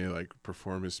speeches, and they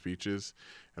perform his speeches.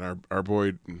 And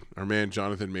our man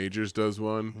Jonathan Majors does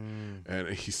one, and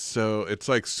it's so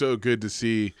good to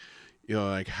see,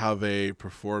 how they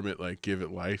perform it, give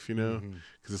it life, because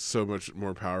it's so much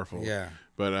more powerful. Yeah.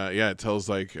 But it tells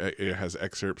it has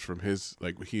excerpts from his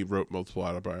he wrote multiple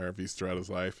autobiographies throughout his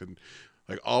life, and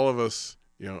all of us,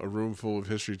 a room full of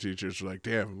history teachers are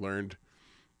damn, learned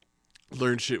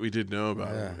shit we didn't know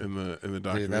about him in the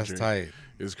documentary. Dude, that's tight.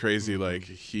 It was crazy.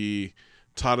 He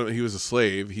taught him. He was a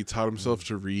slave. He taught himself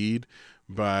to read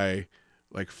by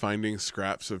finding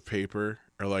scraps of paper,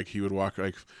 or he would walk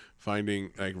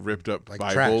finding ripped up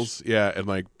Bibles, trash. Yeah,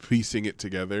 and piecing it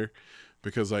together,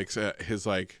 because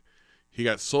he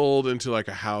got sold into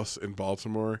a house in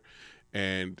Baltimore,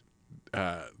 and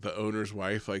the owner's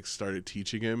wife started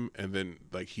teaching him, and then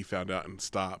he found out and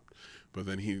stopped, but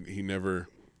then he never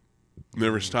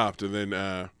stopped, and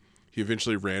then he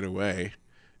eventually ran away,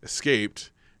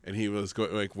 escaped, and he was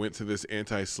went to this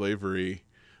anti-slavery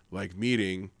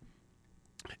meeting,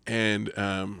 and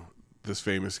this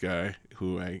famous guy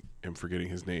who I am forgetting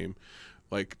his name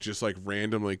just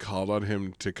randomly called on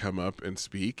him to come up and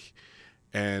speak,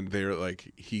 and they were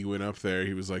he went up there.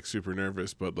 He was super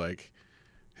nervous, but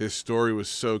his story was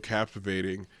so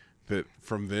captivating that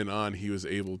from then on he was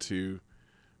able to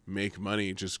make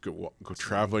money just go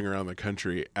traveling around the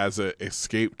country as a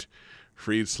escaped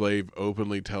freed slave,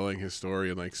 openly telling his story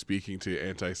and speaking to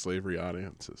anti-slavery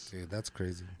audiences. Dude, that's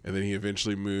crazy. And then he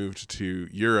eventually moved to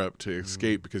Europe to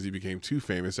escape because he became too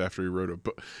famous after he wrote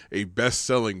a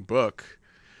best-selling book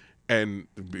and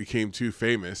became too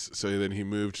famous. So then he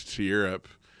moved to Europe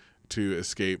to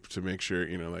escape, to make sure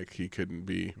he couldn't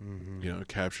be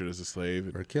captured as a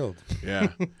slave or killed.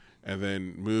 Yeah. And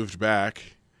then moved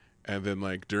back, and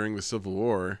then during the Civil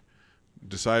War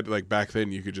decided back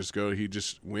then you could just go. He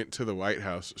just went to the White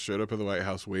House, showed up at the White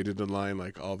House, waited in line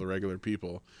all the regular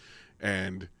people,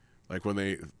 and when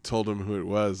they told him who it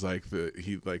was,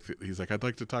 he's like, I'd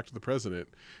like to talk to the president,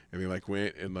 and they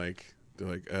went, and they're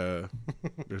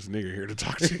there's a nigger here to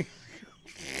talk to you.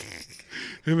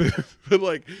 And then,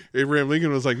 but Abraham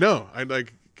Lincoln was no, I know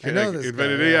this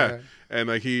invented guy, it, yeah. And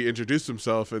he introduced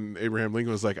himself, and Abraham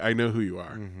Lincoln was I know who you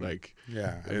are. I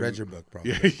read your book,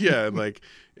 probably. Yeah,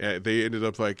 and they ended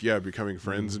up becoming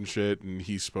friends and shit, and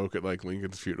he spoke at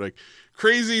Lincoln's funeral.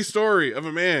 Crazy story of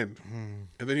a man.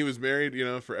 And then he was married,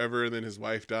 forever, and then his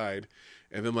wife died.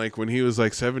 And then when he was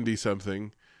 70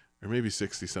 something, or maybe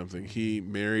 60 something, he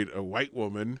married a white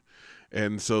woman,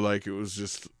 and so it was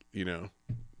just,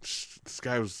 this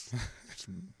guy was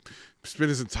spent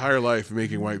his entire life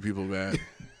making white people mad.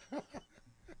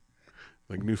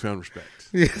 Newfound respect.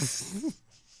 Yes.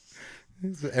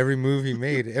 Every move he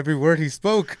made, every word he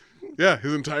spoke. Yeah,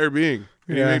 his entire being.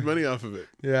 And he made money off of it.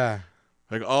 Yeah.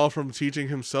 All from teaching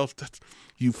himself.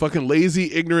 You fucking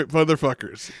lazy, ignorant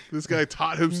motherfuckers. This guy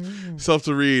taught himself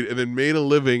to read and then made a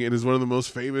living and is one of the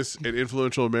most famous and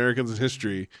influential Americans in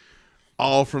history,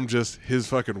 all from just his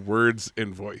fucking words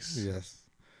and voice. Yes.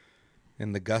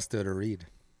 And the gusto to read.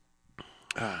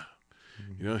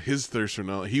 His thirst for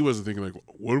knowledge. He wasn't thinking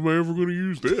what am I ever going to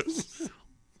use this?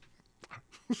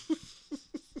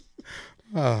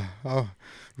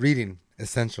 Reading,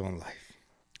 essential in life.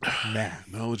 Math.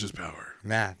 Knowledge is power.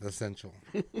 Math, essential.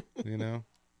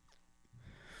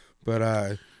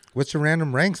 But what's your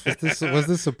random ranks? Was this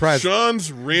a surprise?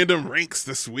 Sean's random ranks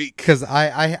this week. Because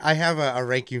I have a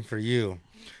ranking for you.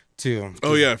 too.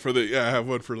 Oh yeah, I have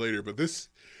one for later, but this.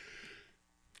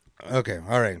 Okay,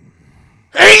 all right.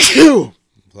 Thank you.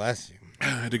 Bless you. I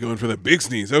had to go in for that big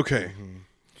sneeze. Okay.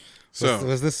 So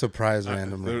was this surprise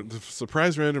random? the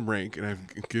surprise random rank, and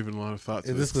I've given a lot of thought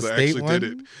to Is this. this the 'cause state I actually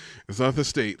did one? it. It's not the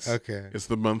states. Okay. It's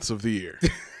the months of the year.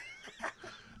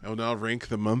 I will now rank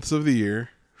the months of the year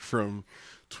from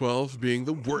 12 being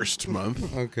the worst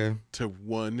month Okay. to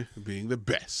 1 being the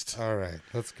best. All right,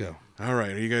 let's go. All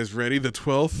right, are you guys ready? The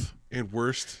 12th and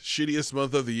worst, shittiest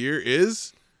month of the year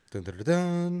is Dun, dun, dun,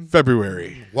 dun.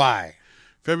 February. Why?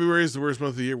 February is the worst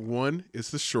month of the year. 1, it's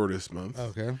the shortest month.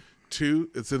 Okay. 2,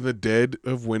 it's in the dead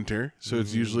of winter, so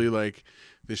it's usually like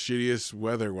the shittiest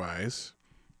weather-wise.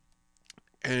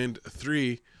 And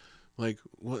 3, like,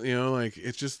 well, you know, like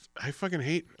it's just I just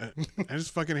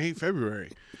fucking hate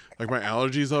February. Like my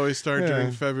allergies always start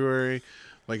during February.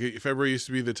 Like February used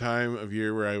to be the time of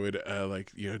year where I would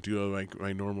like, you know, do like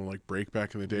my normal like break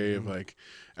back in the day of like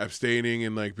abstaining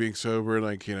and like being sober,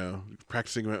 like, you know,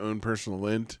 practicing my own personal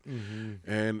Lent.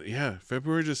 And yeah,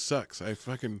 February just sucks. I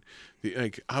fucking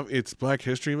it's Black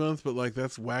History Month, but like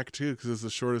that's whack too because it's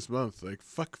the shortest month. Like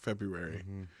fuck February.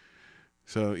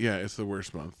 So yeah, it's the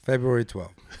worst month. February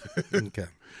 12th. Okay.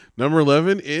 Number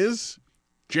 11 is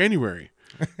January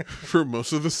for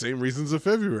most of the same reasons of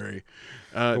February.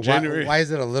 January. Why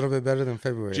is it a little bit better than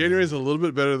February? January is a little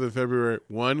bit better than February.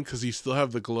 1, because you still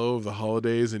have the glow of the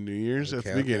holidays and New Year's at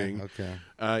the beginning.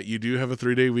 Okay. You do have a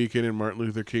 3-day weekend and Martin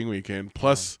Luther King weekend.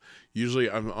 Plus, usually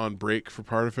I'm on break for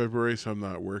part of February, so I'm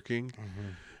not working.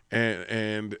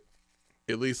 And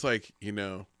at least, like, you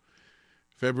know,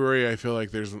 February, I feel like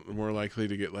there's more likely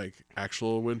to get like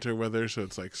actual winter weather, so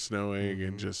it's like snowing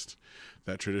and just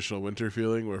that traditional winter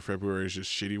feeling. Where February is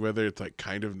just shitty weather. It's like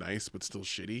kind of nice but still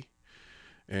shitty.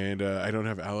 And I don't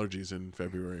have allergies in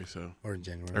February, so Or in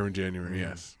January. or in January,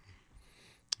 yes.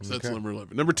 So that's Okay. number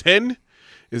 11. Number 10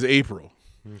 is April,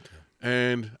 Okay.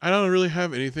 and I don't really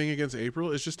have anything against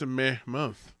April. It's just a meh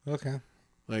month. Okay.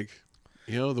 Like,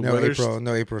 you know, the No weather's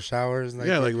April showers.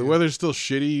 yeah, like the weather's still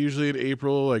shitty usually in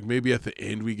April. Like maybe at the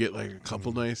end we get like a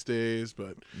couple nice days,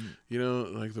 but you know,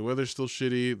 like the weather's still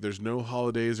shitty. There's no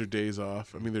holidays or days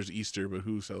off. I mean, there's Easter, but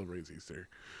who celebrates Easter?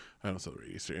 I don't celebrate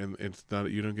Easter, and it's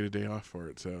not, you don't get a day off for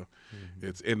it. So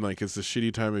it's the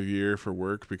shitty time of year for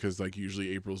work because like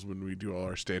usually April's when we do all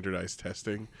our standardized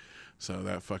testing. So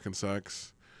that fucking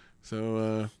sucks.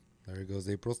 So There goes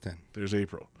April's 10. there's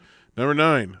April. Number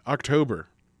 9, October.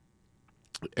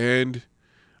 And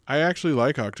I actually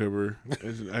like October.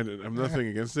 I'm nothing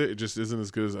against it. It just isn't as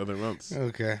good as other months.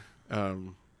 Okay.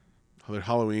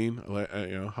 Halloween,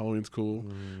 you know, Halloween's cool.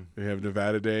 We have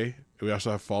Nevada Day. We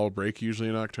also have fall break usually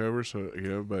in October. So, you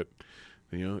know, but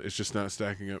you know, it's just not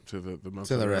stacking up to the months.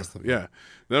 To the rest of them. Yeah.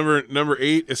 Number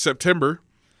 8 is September.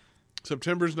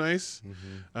 September's nice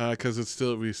because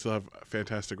we still have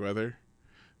fantastic weather.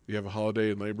 We have a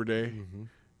holiday and Labor Day,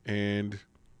 and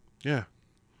yeah.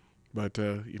 But,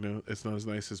 you know, it's not as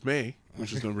nice as May,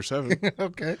 which is number 7.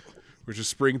 Okay. Which is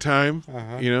springtime.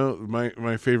 You know,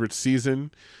 my favorite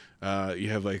season. You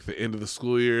have, like, the end of the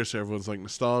school year, so everyone's, like,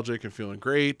 nostalgic and feeling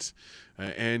great.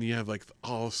 And you have, like,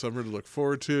 all of summer to look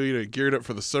forward to. You know, geared up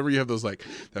for the summer. You have those, like,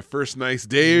 that first nice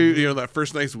day, you know, that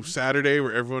first nice Saturday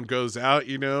where everyone goes out,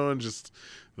 you know, and just,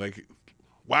 like,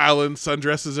 wilding,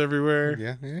 sundresses everywhere.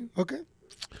 Yeah. Okay.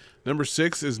 Number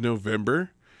 6 is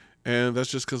November. And that's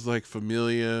just because, like,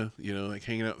 familia, you know, like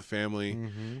hanging out with family,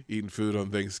 eating food on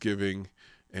Thanksgiving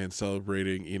and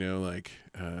celebrating, you know, like,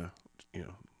 you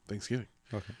know, Thanksgiving.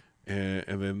 Okay.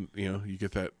 And then, you know, you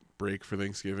get that break for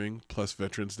Thanksgiving plus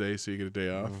Veterans Day, so you get a day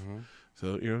off.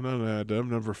 So, you know, not that dumb.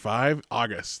 Number 5,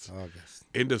 August.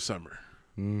 End of summer.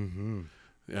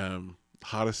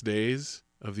 Hottest days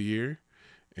of the year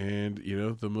and, you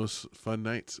know, the most fun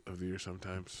nights of the year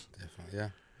sometimes. Definitely. Yeah.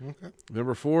 Okay.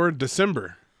 Number 4,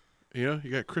 December. You know,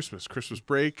 you got Christmas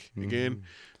break, again,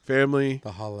 family,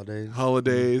 The holidays.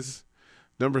 holidays.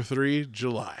 Number 3,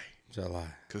 July,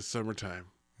 July. because summertime,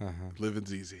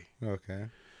 living's easy. Okay.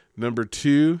 Number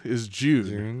 2 is June,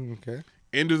 June. Okay.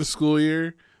 end of the school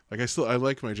year. Like I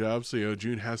like my job, so you know,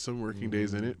 June has some working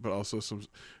days in it, but also some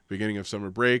beginning of summer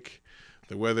break.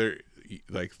 The weather,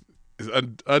 like, is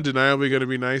undeniably going to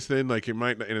be nice then. Like it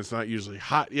might, and it's not usually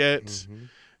hot yet.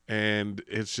 And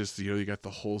it's just, you know, you got the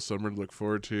whole summer to look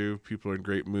forward to. People are in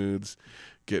great moods,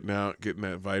 getting out, getting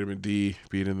that vitamin D,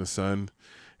 being in the sun.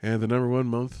 And the number 1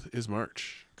 month is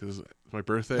March because it's my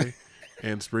birthday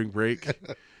and spring break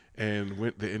and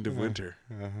the end of winter.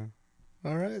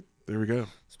 All right. There we go.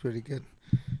 It's pretty good.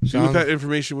 Do with that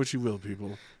information what you will,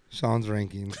 people. Sean's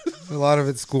rankings. A lot of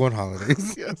it's school and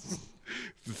holidays. Yes.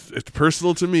 It's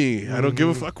personal to me. I don't give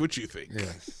a fuck what you think.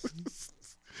 Yes.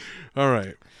 All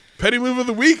right. Petty move of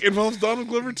the week involves Donald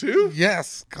Glover too?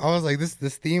 Yes. I was like, this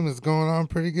theme is going on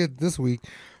pretty good this week.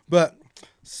 But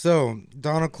so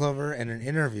Donald Glover in an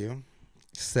interview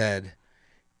said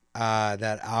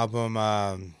that album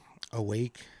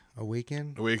Awaken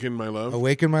My Love.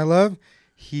 Awaken My Love,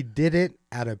 he did it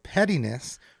out of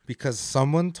pettiness because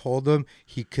someone told him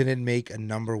he couldn't make a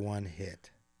 #1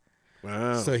 hit.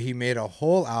 Wow. So he made a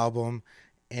whole album,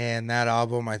 and that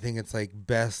album, I think it's like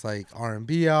best like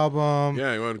R&B album.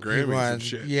 Yeah, he won Grammys and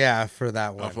shit. Yeah, for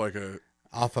that one.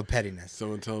 Off of pettiness.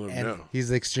 Someone telling him And no. he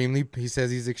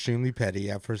says he's extremely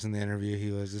petty. At first in the interview, he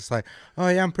was just like, oh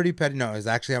yeah, I'm pretty petty. No, it was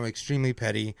actually, I'm extremely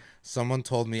petty. Someone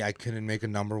told me I couldn't make a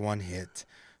 #1 hit.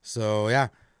 So yeah,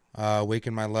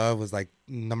 Awaken My Love was like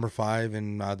 #5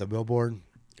 in the Billboard.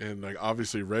 And like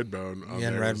obviously Redbone on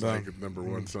there was like a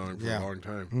 #1 song for a long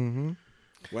time.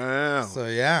 Mm-hmm. Wow. So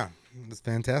yeah, it's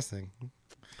fantastic.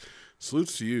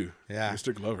 Salutes to you, Yeah.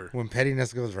 Mr. Glover. When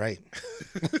pettiness goes right.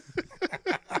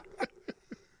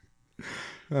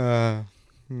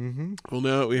 Mm-hmm. Well,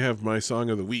 now we have my song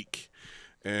of the week,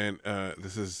 and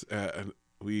this is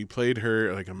we played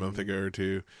her like a month ago or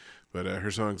two, but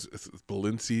her song's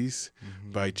Balencies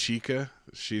by Chica.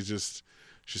 She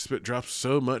drops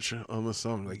so much on the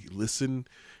song. Like, listen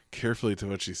carefully to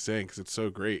what she's saying because it's so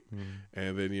great.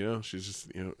 And then she's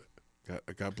just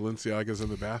got Balenciagas in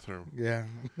the bathroom. Yeah.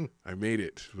 I made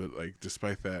it, but like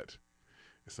despite that,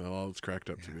 it's not all it's cracked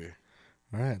up to be.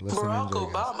 All right, listen. Barack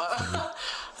Obama.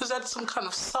 Is that some kind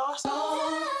of sauce?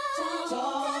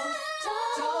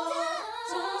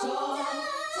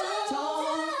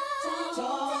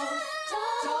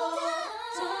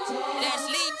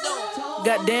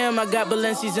 Goddamn, I got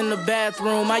Balenci's in the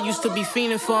bathroom. I used to be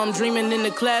fiending for them, dreaming in the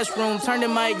classroom. Turned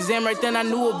in my exam right then, I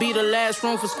knew it'd be the last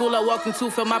room. For school I walked into,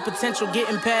 felt my potential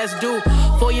getting past due.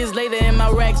 4 years later and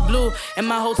my rack's blue. And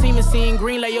my whole team is seeing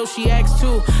green like yo, she asked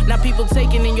too. Now people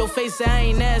taking in your face, say I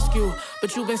ain't ask you.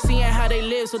 But you been seeing how they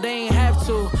live, so they ain't have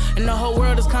to. And the whole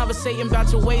world is conversating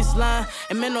about your waistline.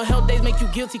 And mental health days make you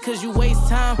guilty cause you waste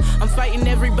time. I'm fighting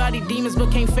everybody demons but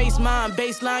can't face mine.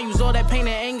 Baseline, use all that pain and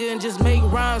anger and just make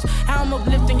rhymes. How I'm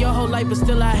uplifting your whole life but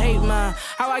still I hate mine.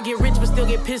 How I get rich but still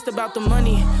get pissed about the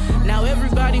money. Now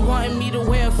everybody wanting me to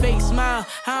wear a fake smile.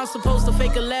 How I'm supposed to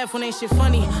fake a laugh when ain't shit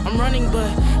funny. I'm running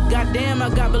but goddamn I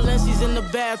got Balenci's in the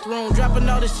bathroom. Dropping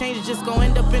all this change is just gonna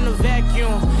end up in a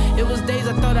vacuum. It was days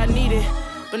I thought I needed,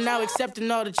 but now accepting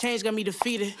all the change got me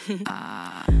defeated.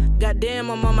 Goddamn,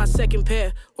 I'm on my second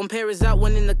pair. One pair is out,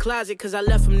 one in the closet, cause I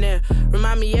left them there.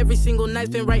 Remind me every single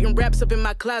night's been writing raps up in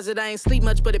my closet. I ain't sleep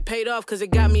much, but it paid off cause it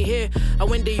got me here. I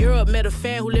went to Europe, met a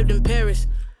fan who lived in Paris.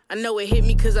 I know it hit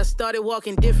me cause I started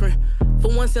walking different. For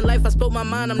once in life I spoke my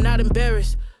mind, I'm not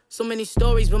embarrassed. So many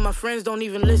stories, but my friends don't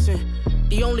even listen.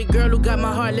 The only girl who got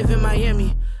my heart live in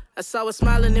Miami. I saw her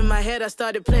smiling in my head, I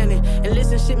started planning. And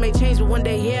listen, shit may change, but one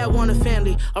day, yeah, I want a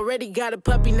family. Already got a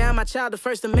puppy, now my child, the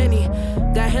first of many.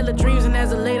 Got hella dreams, and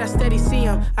as of late, I steady see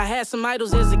them. I had some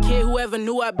idols as a kid, whoever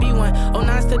knew I'd be one.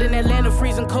 09 stood in Atlanta,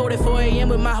 freezing cold at 4 a.m.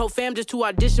 with my whole fam just to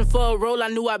audition for a role I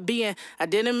knew I'd be in. I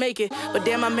didn't make it, but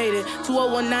damn, I made it.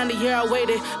 2019, the year I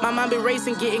waited. My mind been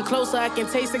racing, getting closer, I can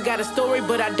taste it. Got a story,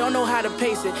 but I don't know how to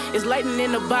pace it. It's lightning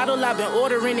in the bottle, I've been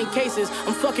ordering in cases.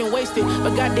 I'm fucking wasted,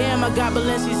 but goddamn, I got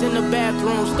Balenci's in the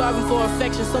bathroom. Starving for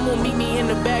affection, someone meet me in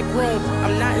the back room.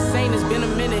 I'm not insane, it's been a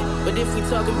minute, but if we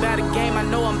talking about a game, I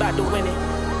know I'm about to win it.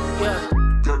 Yeah.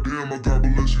 Goddamn, I got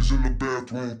Balenci's in the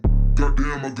bathroom.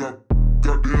 Goddamn, I got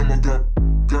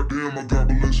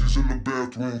Balenci's in the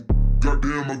bathroom.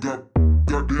 Goddamn, I got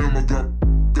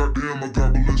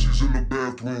Balenci's in the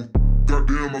bathroom.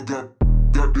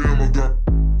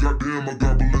 Goddamn, I got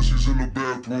Balenci's in the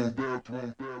bathroom.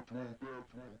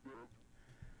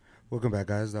 Welcome back,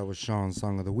 guys. That was Sean's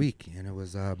song of the week, and it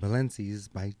was Balenci's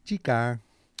by Chica.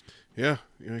 Yeah,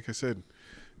 like I said,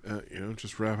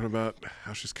 just rapping about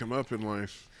how she's come up in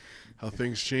life, how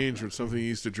things change when something you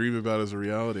used to dream about is a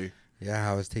reality. Yeah,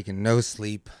 I was taking no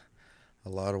sleep, a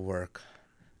lot of work,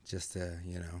 just to,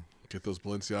 get those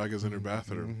Balenciagas in her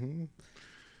bathroom. Mm-hmm.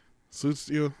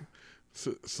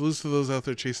 Salutes to those out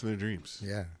there chasing their dreams.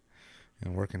 Yeah,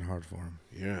 and working hard for them.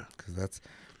 Yeah, because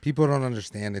people don't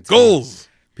understand it. Goals.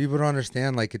 People don't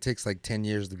understand, it takes 10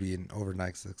 years to be an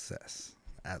overnight success,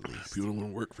 at least. People don't want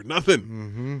to work for nothing.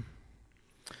 Mm-hmm.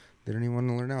 They don't even want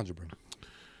to learn algebra.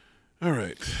 All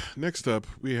right. Next up,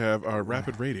 we have our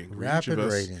rapid rating. Rapid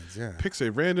ratings, yeah. Picks a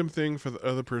random thing for the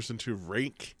other person to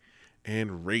rank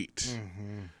and rate.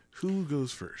 Mm-hmm. Who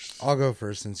goes first? I'll go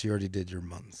first since you already did your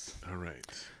months. All right.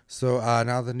 So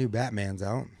now the new Batman's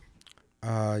out.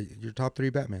 Your top 3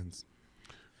 Batmans.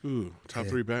 Ooh, top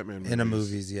 3 Batman movies. In the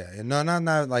movies, yeah. And not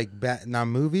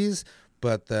movies,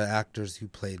 but the actors who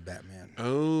played Batman.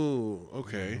 Oh,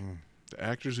 okay. The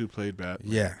actors who played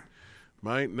Batman. Yeah.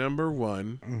 My number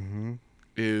one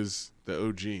is the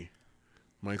OG,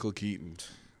 Michael Keaton.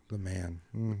 The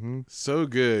man. So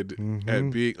good at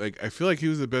being like. I feel like he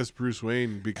was the best Bruce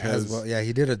Wayne because As well, yeah,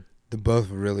 he did the both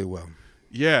really well.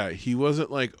 Yeah, he wasn't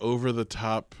like over the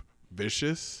top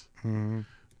vicious,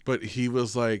 but he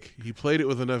was like he played it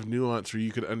with enough nuance where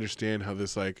you could understand how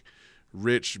this like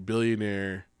rich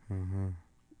billionaire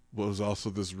was also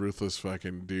this ruthless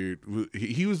fucking dude.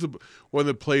 He was the one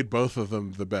that played both of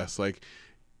them the best. Like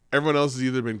everyone else has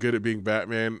either been good at being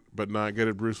Batman but not good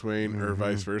at Bruce Wayne, or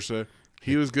vice versa.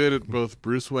 He was good at both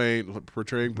Bruce Wayne,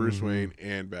 portraying Bruce Wayne,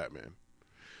 and Batman.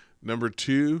 Number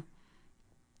two,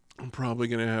 I'm probably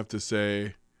gonna have to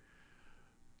say.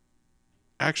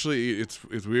 Actually,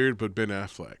 it's weird, but Ben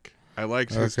Affleck. I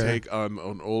liked his take on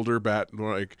an older Batman,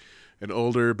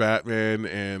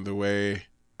 and the way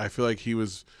I feel like he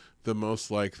was the most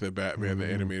like the Batman, the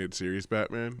animated series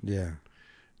Batman. Yeah.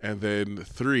 And then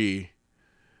three,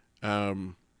 I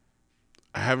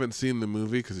haven't seen the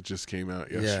movie because it just came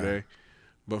out yesterday. Yeah.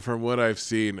 But from what I've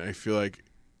seen, I feel like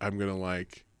I'm gonna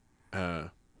like,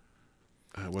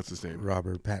 what's his name?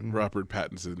 Robert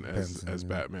Pattinson as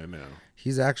Batman now.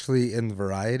 He's actually in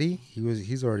Variety.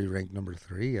 He's already ranked number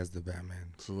 3 as the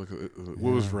Batman. So look,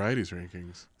 what was Variety's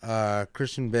rankings?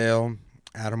 Christian Bale,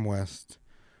 Adam West,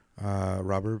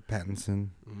 Robert Pattinson.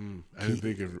 I didn't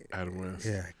think of Adam West.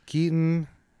 Yeah, Keaton,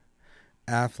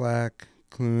 Affleck,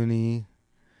 Clooney,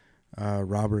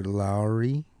 Robert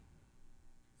Lowry.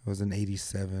 It was in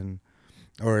 87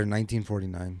 or in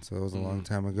 1949, so it was a long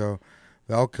time ago.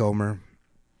 Val Kilmer.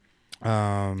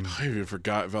 I even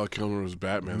forgot Val Kilmer was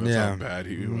Batman. That's how bad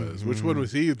he was. Which one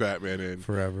was he Batman in?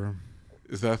 Forever.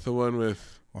 Is that the one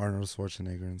with Arnold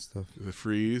Schwarzenegger and stuff? The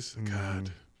Freeze?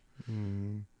 God.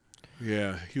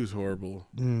 Yeah, he was horrible.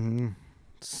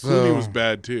 So, Clooney was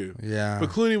bad too. Yeah.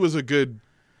 But Clooney was a good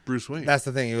Bruce Wayne. That's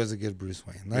the thing. He was a good Bruce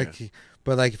Wayne.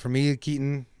 But like for me,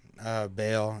 Keaton,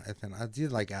 Bale, and I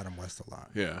did like Adam West a lot.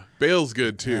 Yeah, Bale's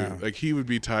good too. Yeah. Like he would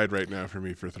be tied right now for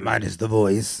me for 3. Minus the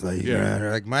voice,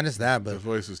 minus that, but the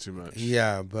voice was too much.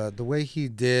 Yeah, but the way he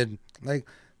did,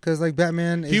 because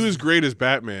Batman, he was great as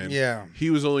Batman. Yeah, he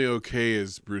was only okay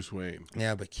as Bruce Wayne.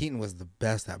 Yeah, but Keaton was the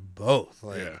best at both.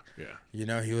 Yeah. You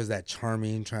know, he was that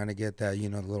charming, trying to get that, the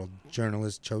little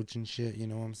journalist choach and shit. You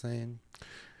know what I'm saying?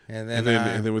 And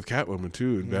then with Catwoman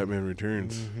too, and Batman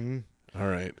Returns. All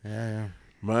right. Yeah.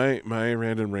 My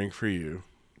random rank for you.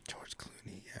 George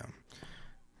Clooney, yeah.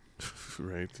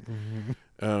 Right.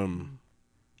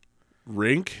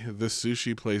 Rank the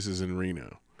sushi places in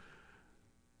Reno.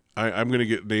 I'm going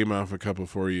to name off a couple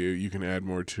for you. You can add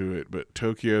more to it. But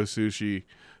Tokyo Sushi,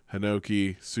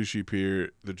 Hanoki, Sushi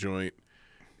Pier, The Joint.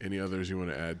 Any others you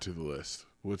want to add to the list?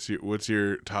 What's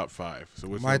your top 5? So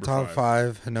what's my top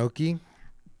 5? Hanoki,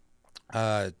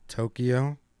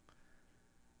 Tokyo,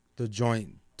 The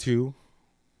Joint 2.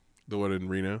 The one in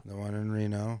Reno? The one in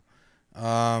Reno.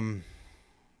 Oh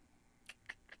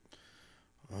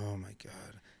my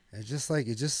God. It's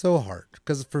just so hard.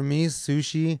 Because for me,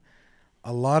 sushi,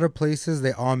 a lot of places,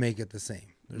 they all make it the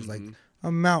same. There's like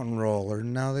a mountain roll, or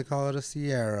now they call it a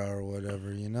Sierra or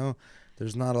whatever,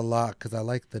 There's not a lot, because I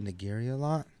like the nigiri a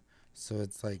lot. So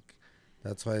it's like,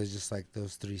 that's why it's just like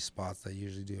those 3 spots that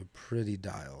usually do it pretty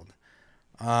dialed.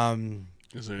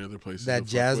 Is there any other places? That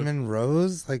Jasmine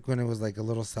Rose, like when it was like a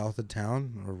little south of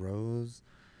town, or Rose,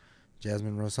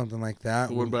 Jasmine Rose, something like that.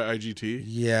 The one by IGT?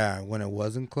 Yeah, when it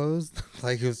wasn't closed.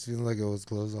 Like it was feeling like it was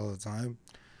closed all the time.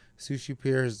 Sushi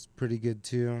Pier is pretty good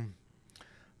too.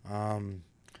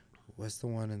 What's the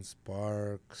one in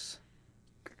Sparks?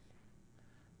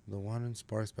 The one in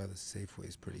Sparks by the Safeway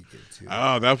is pretty good too.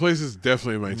 Oh, that place is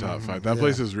definitely in my top 5. That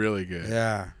place is really good.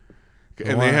 Yeah.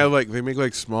 And they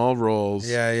make small rolls.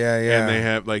 Yeah. And they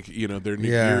have their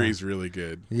nigiri's really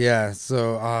good. Yeah.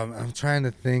 So I'm trying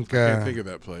to think. I can't think of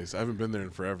that place. I haven't been there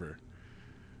in forever.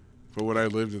 But when I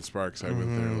lived in Sparks, I went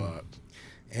there a lot.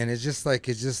 And it's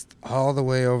just all the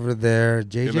way over there.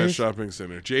 JJ's? In that shopping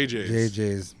center.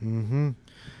 JJ's.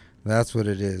 That's what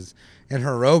it is. And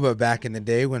Haroba back in the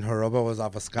day when Haroba was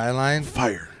off a Skyline.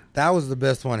 Fire. That was the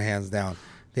best one, hands down.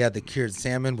 They had the cured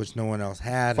salmon, which no one else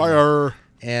had. Fire.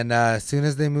 And as soon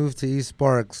as they moved to East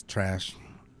Sparks, trash.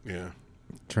 Yeah.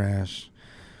 Trash.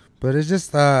 But it's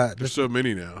just... there's so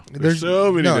many now. There's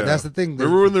so many now. No, that's the thing.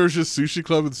 Remember when there was just Sushi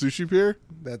Club and Sushi Pier?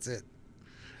 That's it.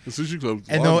 The Sushi Club.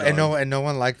 And no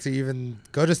one liked to even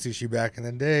go to sushi back in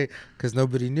the day because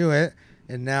nobody knew it.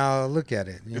 And now look at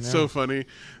it. It's so funny.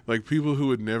 Like, people who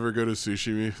would never go to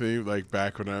sushi with me, like,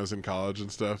 back when I was in college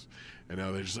and stuff, and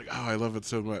now they're just like, oh, I love it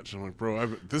so much. I'm like,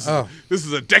 bro, this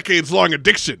is a decades-long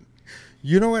addiction.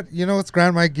 You know what? You know what's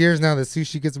grind my gears now that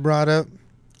sushi gets brought up?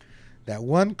 That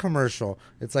one commercial.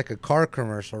 It's like a car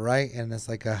commercial, right? And it's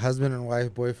like a husband and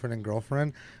wife, boyfriend and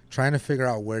girlfriend trying to figure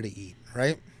out where to eat,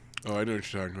 right? Oh, I know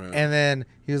what you're talking about. And then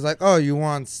he was like, oh, you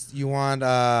want,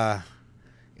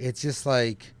 it's just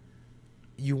like,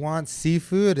 you want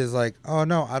seafood? Is like, oh,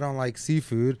 no, I don't like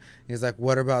seafood. He's like,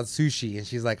 what about sushi? And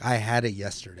she's like, I had it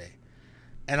yesterday.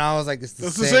 And I was like, it's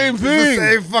the same thing. It's the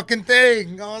same fucking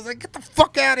thing. I was like, get the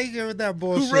fuck out of here with that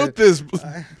bullshit. Who wrote this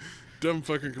dumb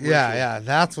fucking commercial? Yeah.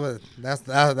 That's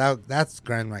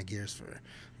grind my gears for.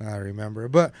 I remember.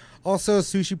 But also,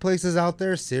 sushi places out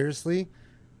there, seriously,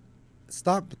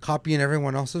 stop copying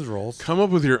everyone else's rolls. Come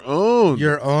up with your own.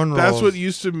 Your own rolls. That's what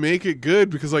used to make it good,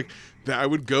 because like I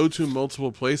would go to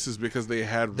multiple places because they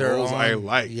had rolls I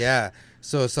liked. Yeah.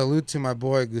 So salute to my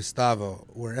boy Gustavo,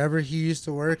 wherever he used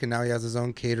to work, and now he has his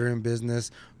own catering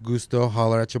business. Gusto,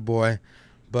 holler at your boy.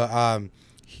 But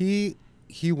he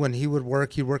when he would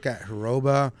work, he'd work at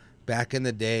Hiroba back in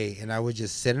the day, and I would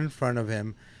just sit in front of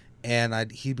him,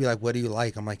 and he'd be like, "What do you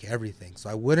like?" I'm like, "Everything." So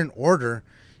I wouldn't order.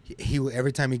 He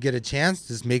every time he get a chance,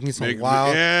 just make me some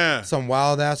wild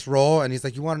ass roll, and he's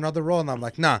like, "You want another roll?" And I'm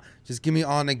like, "Nah, just give me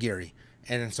onigiri."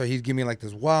 And so he'd give me like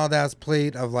this wild ass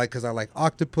plate of like, because I like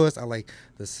octopus, I like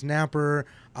the snapper,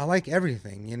 I like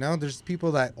everything, you know. There's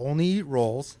people that only eat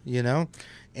rolls, you know,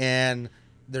 and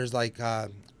there's like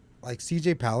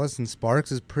CJ Palace and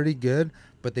Sparks is pretty good,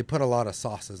 but they put a lot of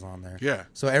sauces on there. Yeah.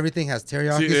 So everything has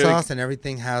teriyaki sauce, and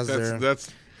everything has and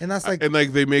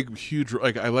they make huge,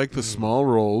 like, I like the small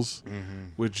rolls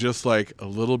with just like a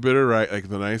little bit of rice, like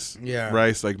the nice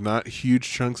rice, like not huge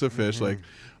chunks of fish, like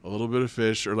a little bit of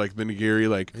fish, or like the nigiri,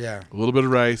 like a little bit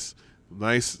of rice,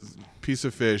 nice piece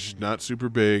of fish, not super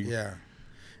big. Yeah.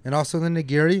 And also the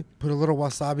nigiri, put a little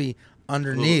wasabi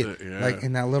underneath, like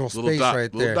in that little space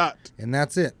right there. Dot. And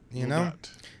that's it, you know? Dot.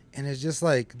 And it's just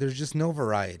like, there's just no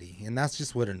variety. And that's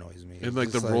just what annoys me. And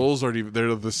like the rolls aren't even,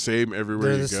 they're the same everywhere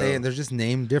you go. They're the same. They're just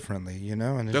named differently, you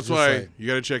know? And that's why you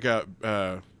got to check out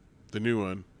the new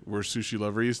one where Sushi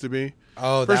Lover used to be.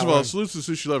 Oh, first of all, salutes to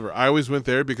Sushi Lover. I always went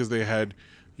there because they had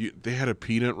a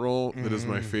peanut roll that is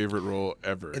my favorite roll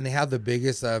ever. And they have the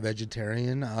biggest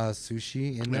vegetarian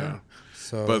sushi in there.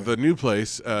 So, but the new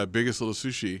place, Biggest Little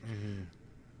Sushi,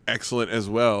 excellent as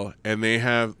well. And they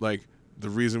have like, the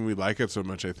reason we like it so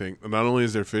much, I think, not only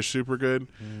is their fish super good,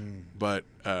 but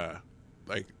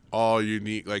like all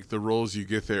unique, like the rolls you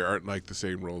get there aren't like the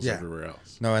same rolls everywhere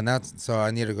else. No, and so I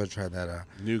need to go try that out.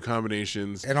 New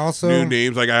combinations, and also new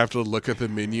names. Like I have to look at the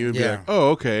menu and be like,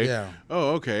 oh okay,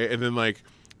 oh okay, and then like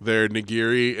their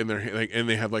nigiri and their and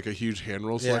they have like a huge hand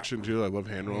roll selection too. I love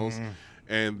hand rolls,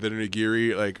 and the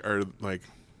nigiri like are like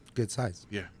good size.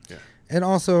 Yeah. And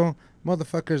also,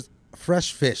 motherfuckers,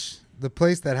 fresh fish. The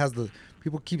place that has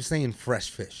people keep saying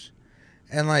fresh fish,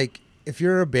 and like if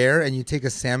you're a bear and you take a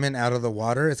salmon out of the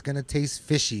water, it's gonna taste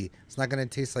fishy. It's not gonna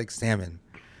taste like salmon.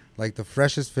 Like the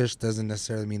freshest fish doesn't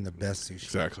necessarily mean the best sushi.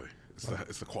 Exactly,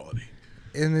 it's the quality.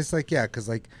 And it's like because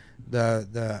like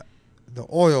the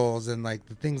oils and like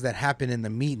the things that happen in the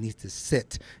meat needs to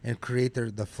sit and create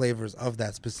the flavors of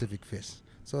that specific fish.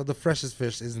 So the freshest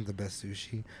fish isn't the best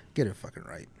sushi. Get it fucking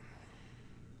right.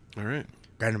 All right.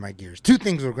 Grinding my gears. Two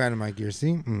things were grinding my gears.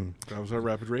 See? That was our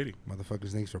rapid rating.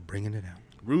 Motherfuckers, thanks for bringing it out.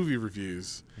 Movie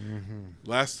reviews.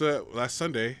 Last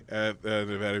Sunday at the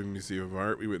Nevada Museum of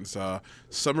Art, we went and saw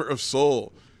Summer of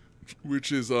Soul,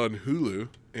 which is on Hulu,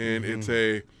 and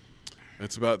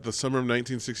it's about the summer of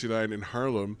 1969 in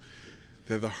Harlem.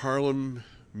 They had the Harlem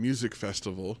Music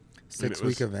Festival.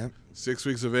 6-week event. 6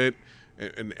 weeks event,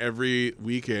 and every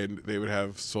weekend they would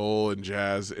have soul and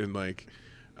jazz and like.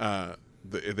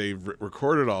 They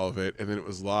recorded all of it, and then it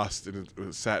was lost, and it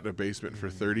was sat in a basement for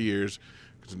 30 years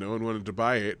because no one wanted to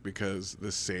buy it because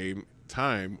the same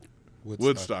time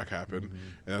Woodstock happened,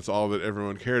 and that's all that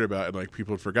everyone cared about, and like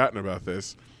people had forgotten about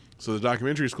this. So the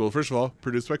documentary school, first of all,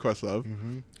 produced by Questlove.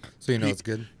 So it's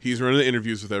good. He's running the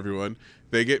interviews with everyone.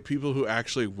 They get people who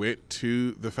actually went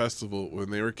to the festival when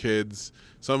they were kids.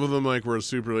 Some of them like were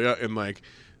super young, and like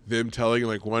them telling,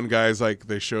 like one guy's like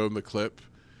they show him the clip,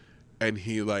 and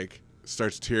he like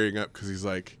starts tearing up because he's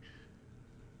like,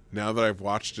 now that I've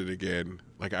watched it again,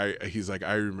 like he's like,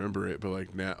 I remember it, but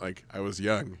like now, like I was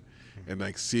young, and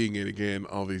like seeing it again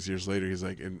all these years later, he's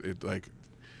like, and it like,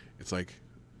 it's like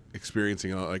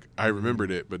experiencing all, like I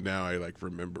remembered it, but now I like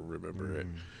remember it,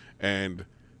 and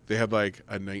they had like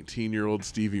a 19-year-old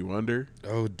Stevie Wonder.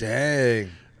 Oh dang!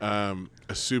 a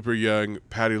super young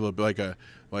Patti LaBelle,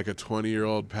 like a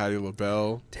 20-year-old Patti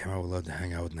LaBelle. Damn, I would love to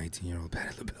hang out with 19-year-old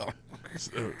Patti LaBelle.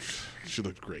 She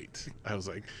looked great. I was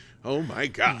like, oh my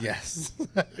god. Yes.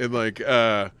 And like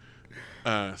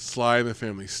Sly and the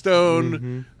Family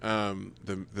Stone,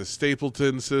 the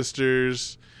Stapleton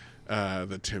sisters,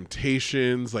 the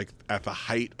Temptations, like at the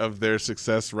height of their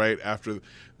success, right after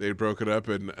they'd broken up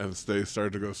and they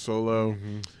started to go solo.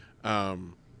 I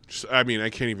mean, I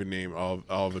can't even name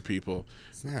all the people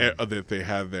that they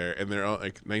had there, and they're all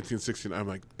like 1969. I'm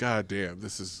like, god damn,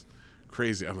 this is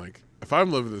crazy. I'm like, if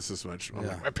I'm loving this much, I'm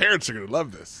like, my parents are gonna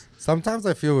love this. Sometimes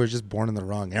I feel we're just born in the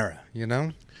wrong era, you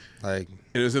know? Like,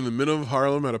 it was in the middle of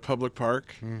Harlem at a public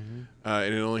park, and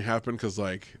it only happened because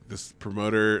like this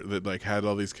promoter that like had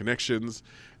all these connections,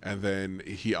 and then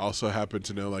he also happened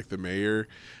to know like the mayor,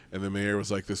 and the mayor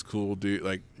was like this cool dude,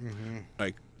 like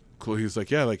cool. He's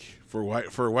like, yeah, like for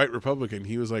a white Republican,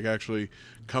 he was like actually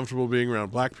comfortable being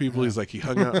around black people. He's like, he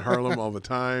hung out in Harlem all the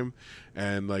time,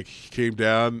 and like he came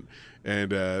down.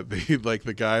 And they like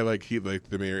the guy, like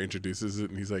the mayor introduces it,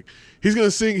 and he's like, he's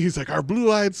gonna sing. He's like, our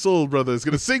blue-eyed soul brother is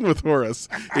gonna sing with Horace,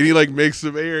 and he like makes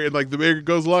the mayor, and like the mayor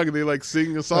goes along, and they like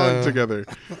sing a song together.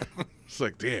 It's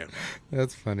like, damn,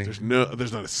 that's funny. There's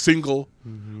not a single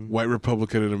white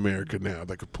Republican in America now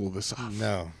that could pull this off.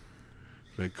 No,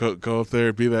 like go up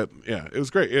there, be that. Yeah, it was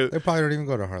great. They probably don't even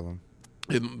go to Harlem.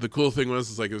 And the cool thing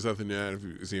was, like, it was at the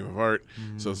Museum of Art,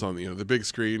 so it's on the big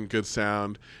screen, good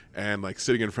sound, and like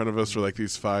sitting in front of us were like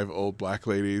these 5 old black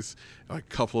ladies. And, like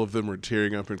a couple of them were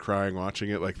tearing up and crying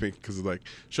watching it, like because it like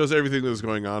shows everything that was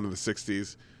going on in the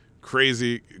 '60s.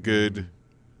 Crazy good.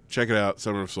 Check it out,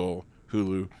 Summer of Soul,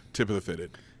 Hulu, tip of the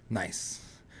fitted. Nice.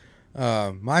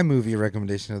 My movie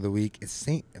recommendation of the week is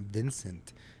St.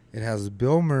 Vincent. It has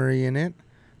Bill Murray in it,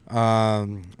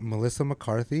 Melissa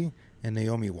McCarthy, and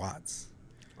Naomi Watts.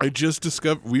 I just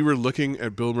discovered, we were looking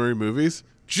at Bill Murray movies.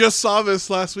 Just saw this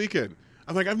last weekend.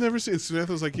 I'm like, I've never seen it.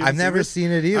 Samantha was like, I've never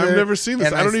seen it either. I've never seen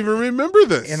this. I don't even remember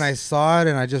this. And I saw it,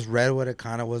 and I just read what it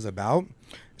kind of was about.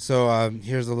 So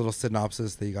here's a little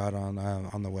synopsis they got on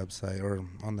the website or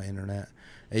on the internet.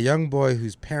 A young boy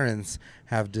whose parents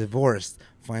have divorced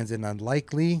finds an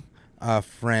unlikely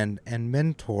friend and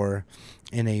mentor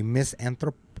in a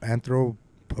misanthropic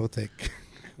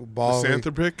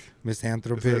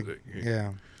misanthropic,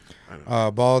 yeah.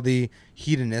 Baldy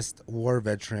hedonist war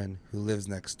veteran who lives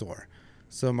next door.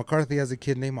 So McCarthy has a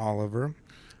kid named Oliver.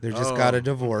 They just got a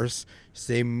divorce.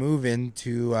 So they move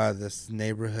into this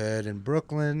neighborhood in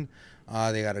Brooklyn.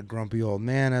 They got a grumpy old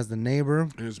man as the neighbor.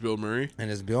 And it's Bill Murray.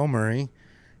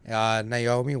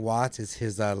 Naomi Watts is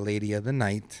his lady of the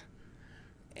night.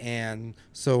 And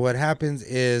so what happens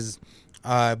is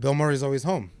Bill Murray's always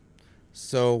home.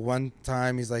 So one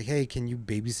time he's like, hey, can you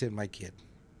babysit my kid?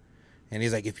 And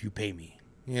he's like, if you pay me,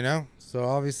 So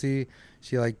obviously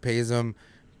she like pays him.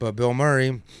 But Bill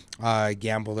Murray,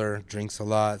 gambler, drinks a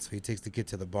lot. So he takes the kid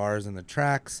to the bars and the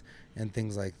tracks and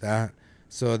things like that.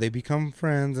 So they become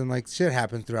friends and like shit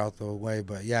happens throughout the way.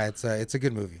 But yeah, it's a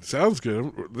good movie. Sounds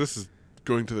good. This is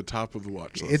going to the top of the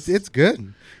watch list. It's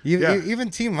good. Even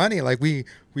Team Money, like we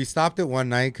stopped it one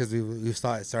night because we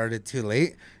thought it started too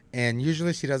late. And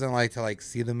usually she doesn't like to like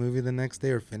see the movie the next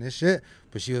day or finish it,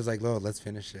 but she was like, "Lo, let's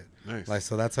finish it." Nice. Like,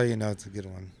 so that's how you know it's a good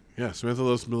one. Yeah, Samantha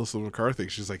loves Melissa McCarthy.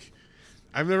 She's like,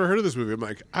 "I've never heard of this movie." I'm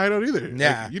like, "I don't either."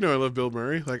 Yeah, like, I love Bill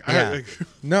Murray. Like, yeah.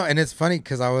 No, and it's funny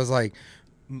because I was like,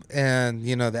 and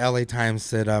the LA Times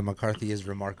said McCarthy is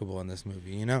remarkable in this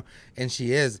movie, and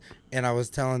she is. And I was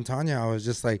telling Tanya, I was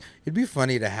just like, it'd be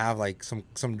funny to have like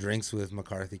some drinks with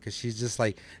McCarthy because she's just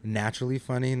like naturally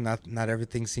funny. Not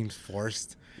everything seems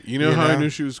forced. You know how I knew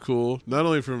she was cool? Not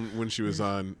only from when she was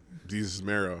on Jesus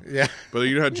Marrow. Yeah. But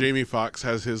you know how Jamie Foxx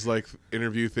has his like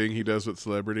interview thing he does with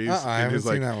celebrities? I haven't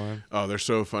seen that one. Oh, they're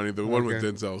so funny. The one with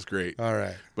Denzel is great. All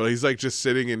right. But he's like just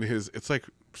sitting in it's like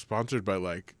sponsored by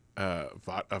like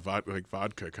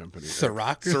vodka company.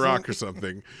 Ciroc or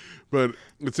something. But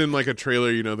it's in like a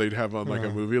trailer, they'd have on like a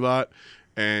movie lot.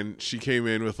 And she came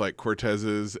in with like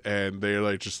Cortezes, and they're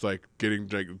like just like getting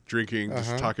like drinking,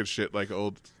 just talking shit like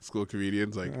old school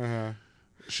comedians. Like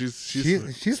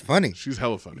she's funny. She's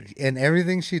hella funny. And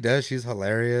everything she does, she's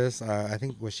hilarious. I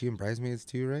think was she in Bridesmaids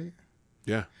too, right?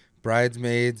 Yeah.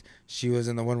 Bridesmaids. She was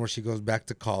in the one where she goes back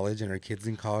to college and her kid's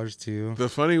in college too. The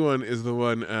funny one is the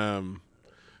one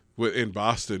in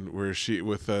Boston where she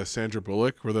with Sandra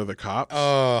Bullock, where they're the cops.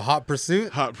 Oh, Hot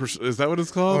Pursuit. Is that what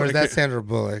it's called? Or is that Sandra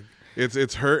Bullock?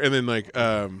 It's her, and then like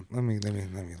let me look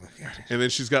at it. And then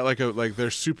she's got like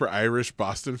they're super Irish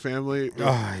Boston family.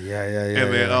 Oh yeah.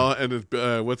 And they all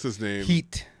what's his name?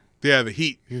 Heat. Yeah, the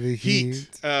Heat. The Heat.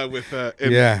 With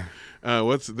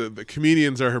What's the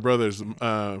comedians are her brothers?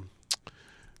 Let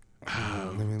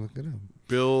me look it up.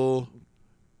 Bill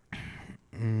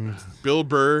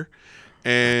Burr.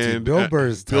 And Dude, Bill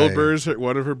Burr's Bill tight. Burr's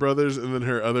one of her brothers, and then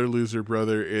her other loser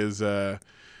brother is the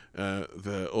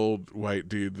old white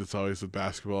dude that's always with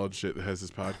basketball and shit that has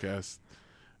his podcast.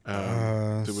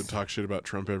 That would talk shit about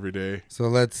Trump every day. So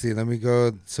let's see. Let me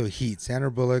go. So Heat,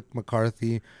 Sandra Bullock,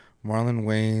 McCarthy, Marlon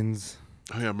Wayans.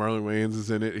 Oh yeah, Marlon Wayans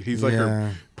is in it. He's like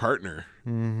her partner.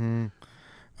 Mm-hmm.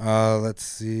 Let's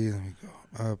see. Let me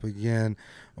go up again.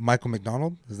 Michael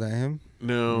McDonald. Is that him?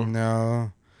 No.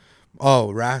 No.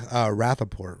 Oh,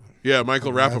 Rappaport. Yeah,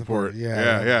 Michael Rappaport.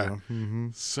 Yeah. Mm-hmm.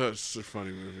 Such a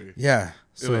funny movie. Yeah.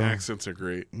 So the accents are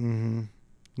great. Mm-hmm.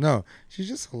 No, she's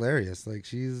just hilarious. Like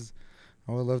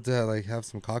I would love to have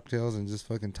some cocktails and just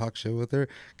fucking talk shit with her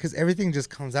because everything just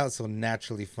comes out so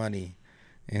naturally funny,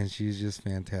 and she's just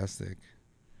fantastic.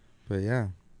 But yeah.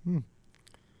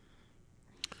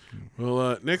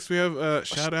 Well, next we have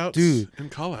shout outs and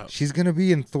call outs. She's gonna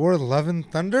be in Thor: Love and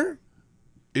Thunder.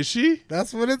 Is she?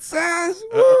 That's what it says.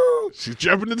 Woo! She's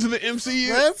jumping into the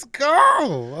MCU. Let's go.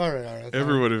 All right.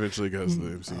 Everyone eventually goes to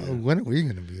the MCU. When are we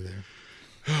going to be there?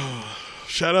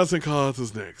 Shout outs and call outs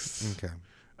is next. Okay.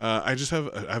 I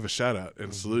have a shout out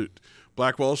and salute.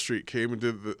 Black Wall Street came and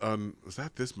did was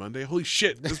that this Monday? Holy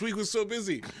shit. This week was so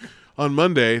busy. On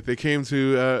Monday, they came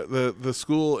to the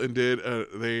school and did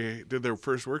their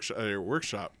first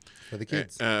workshop For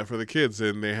the kids.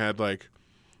 And they had like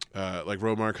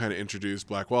Romar kind of introduced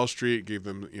Black Wall Street, gave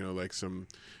them, some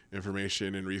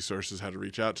information and resources how to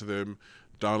reach out to them.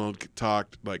 Donald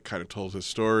talked, kind of told his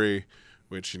story,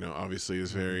 which, obviously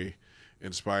is very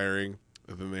inspiring.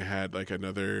 And then they had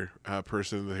another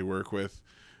person that they work with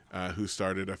who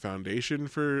started a foundation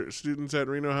for students at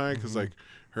Reno High because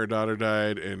her daughter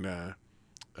died and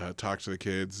talked to the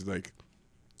kids.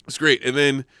 It's great. And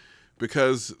then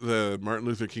because the Martin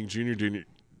Luther King Jr.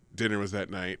 dinner was that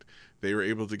night, they were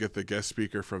able to get the guest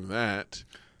speaker from that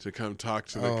to come talk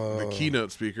to the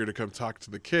keynote speaker to come talk to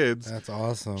the kids. That's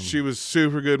awesome. She was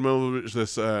super good.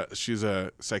 She's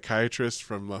a psychiatrist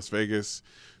from Las Vegas,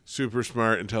 super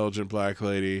smart, intelligent black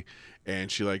lady,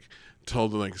 and she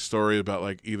told them a story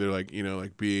about either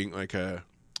being a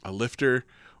lifter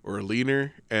or a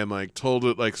leaner, and told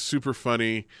it super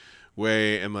funny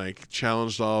way and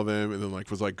challenged all of them, and then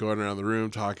was going around the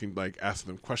room talking, asking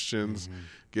them questions,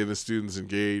 getting the students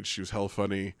engaged. She was hell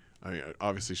funny. I mean,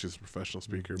 obviously she's a professional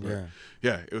speaker, but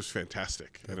yeah, it was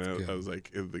fantastic. That's and good. I was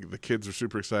the kids were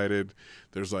super excited.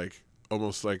 There's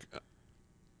almost I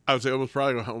would say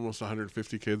probably almost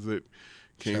 150 kids that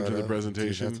came to the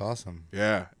presentation. Dude, that's awesome.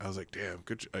 Yeah, I was damn,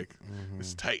 good.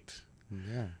 It's tight.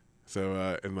 Yeah.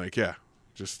 So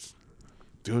just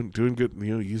doing good.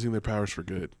 Using their powers for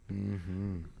good.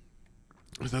 Mm-hmm.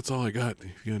 That's all I got.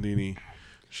 If you got any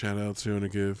shout outs you want to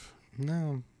give?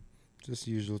 No, just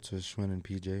usual to Schwinn and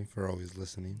PJ for always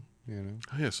listening. Oh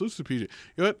yeah, salute to PJ.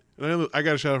 You know what? I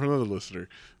got a shout out from another listener.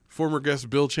 Former guest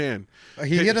Bill Chan.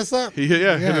 He hit us up. Hit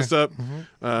us up.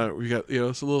 We got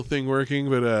it's a little thing working,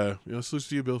 but salute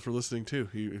to you, Bill, for listening too.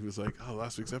 He was like, "Oh,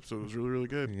 last week's episode was really, really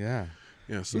good." Yeah.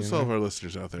 Yeah. So all of our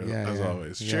listeners out there, as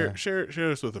always, share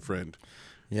us with a friend.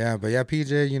 Yeah, but yeah,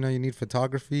 PJ, you need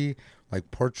photography,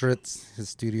 portraits. His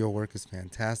studio work is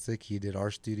fantastic. He did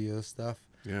our studio stuff.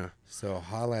 Yeah. So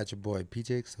holla at your boy,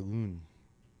 PJ Saloon.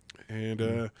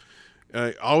 And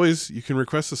always, you can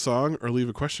request a song or leave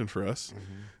a question for us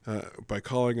by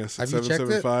calling us at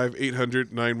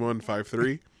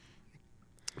 775-800-9153.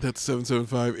 That's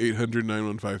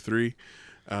 775-800-9153.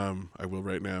 I will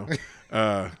right now.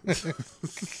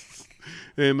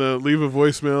 And leave a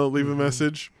voicemail, leave a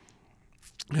message,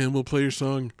 and we'll play your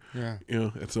song. Yeah.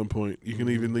 At some point. You can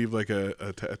even leave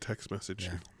a text message.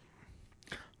 Yeah.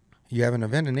 You have an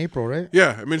event in April, right?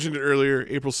 Yeah, I mentioned it earlier.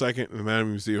 April 2nd in the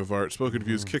Madame Museum of Art. Spoken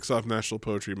Views kicks off National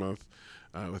Poetry Month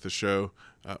with a show.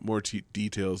 More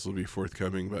details will be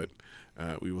forthcoming, but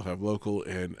we will have local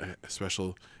and a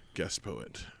special guest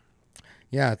poet.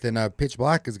 Yeah, then Pitch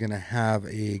Black is going to have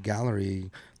a gallery,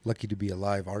 Lucky to Be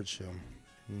Alive art show.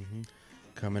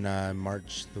 Coming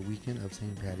March, the weekend of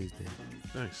St. Patty's Day.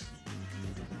 Nice.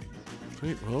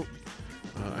 Sweet. Well,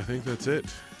 I think that's it.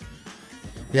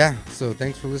 Yeah, so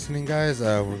thanks for listening, guys.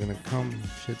 We're going to come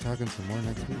shit talking some more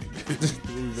next week.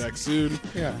 We'll be back soon.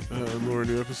 Yeah. More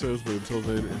new episodes, but until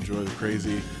then, enjoy the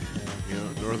crazy,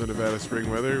 northern Nevada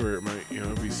spring weather where it might,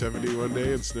 be 70 one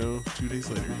day and snow 2 days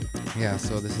later. Yeah,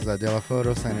 so this is De La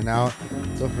Photo signing out.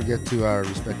 Don't forget to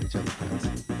respect each other, friends.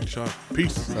 Sean,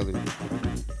 peace. Salud.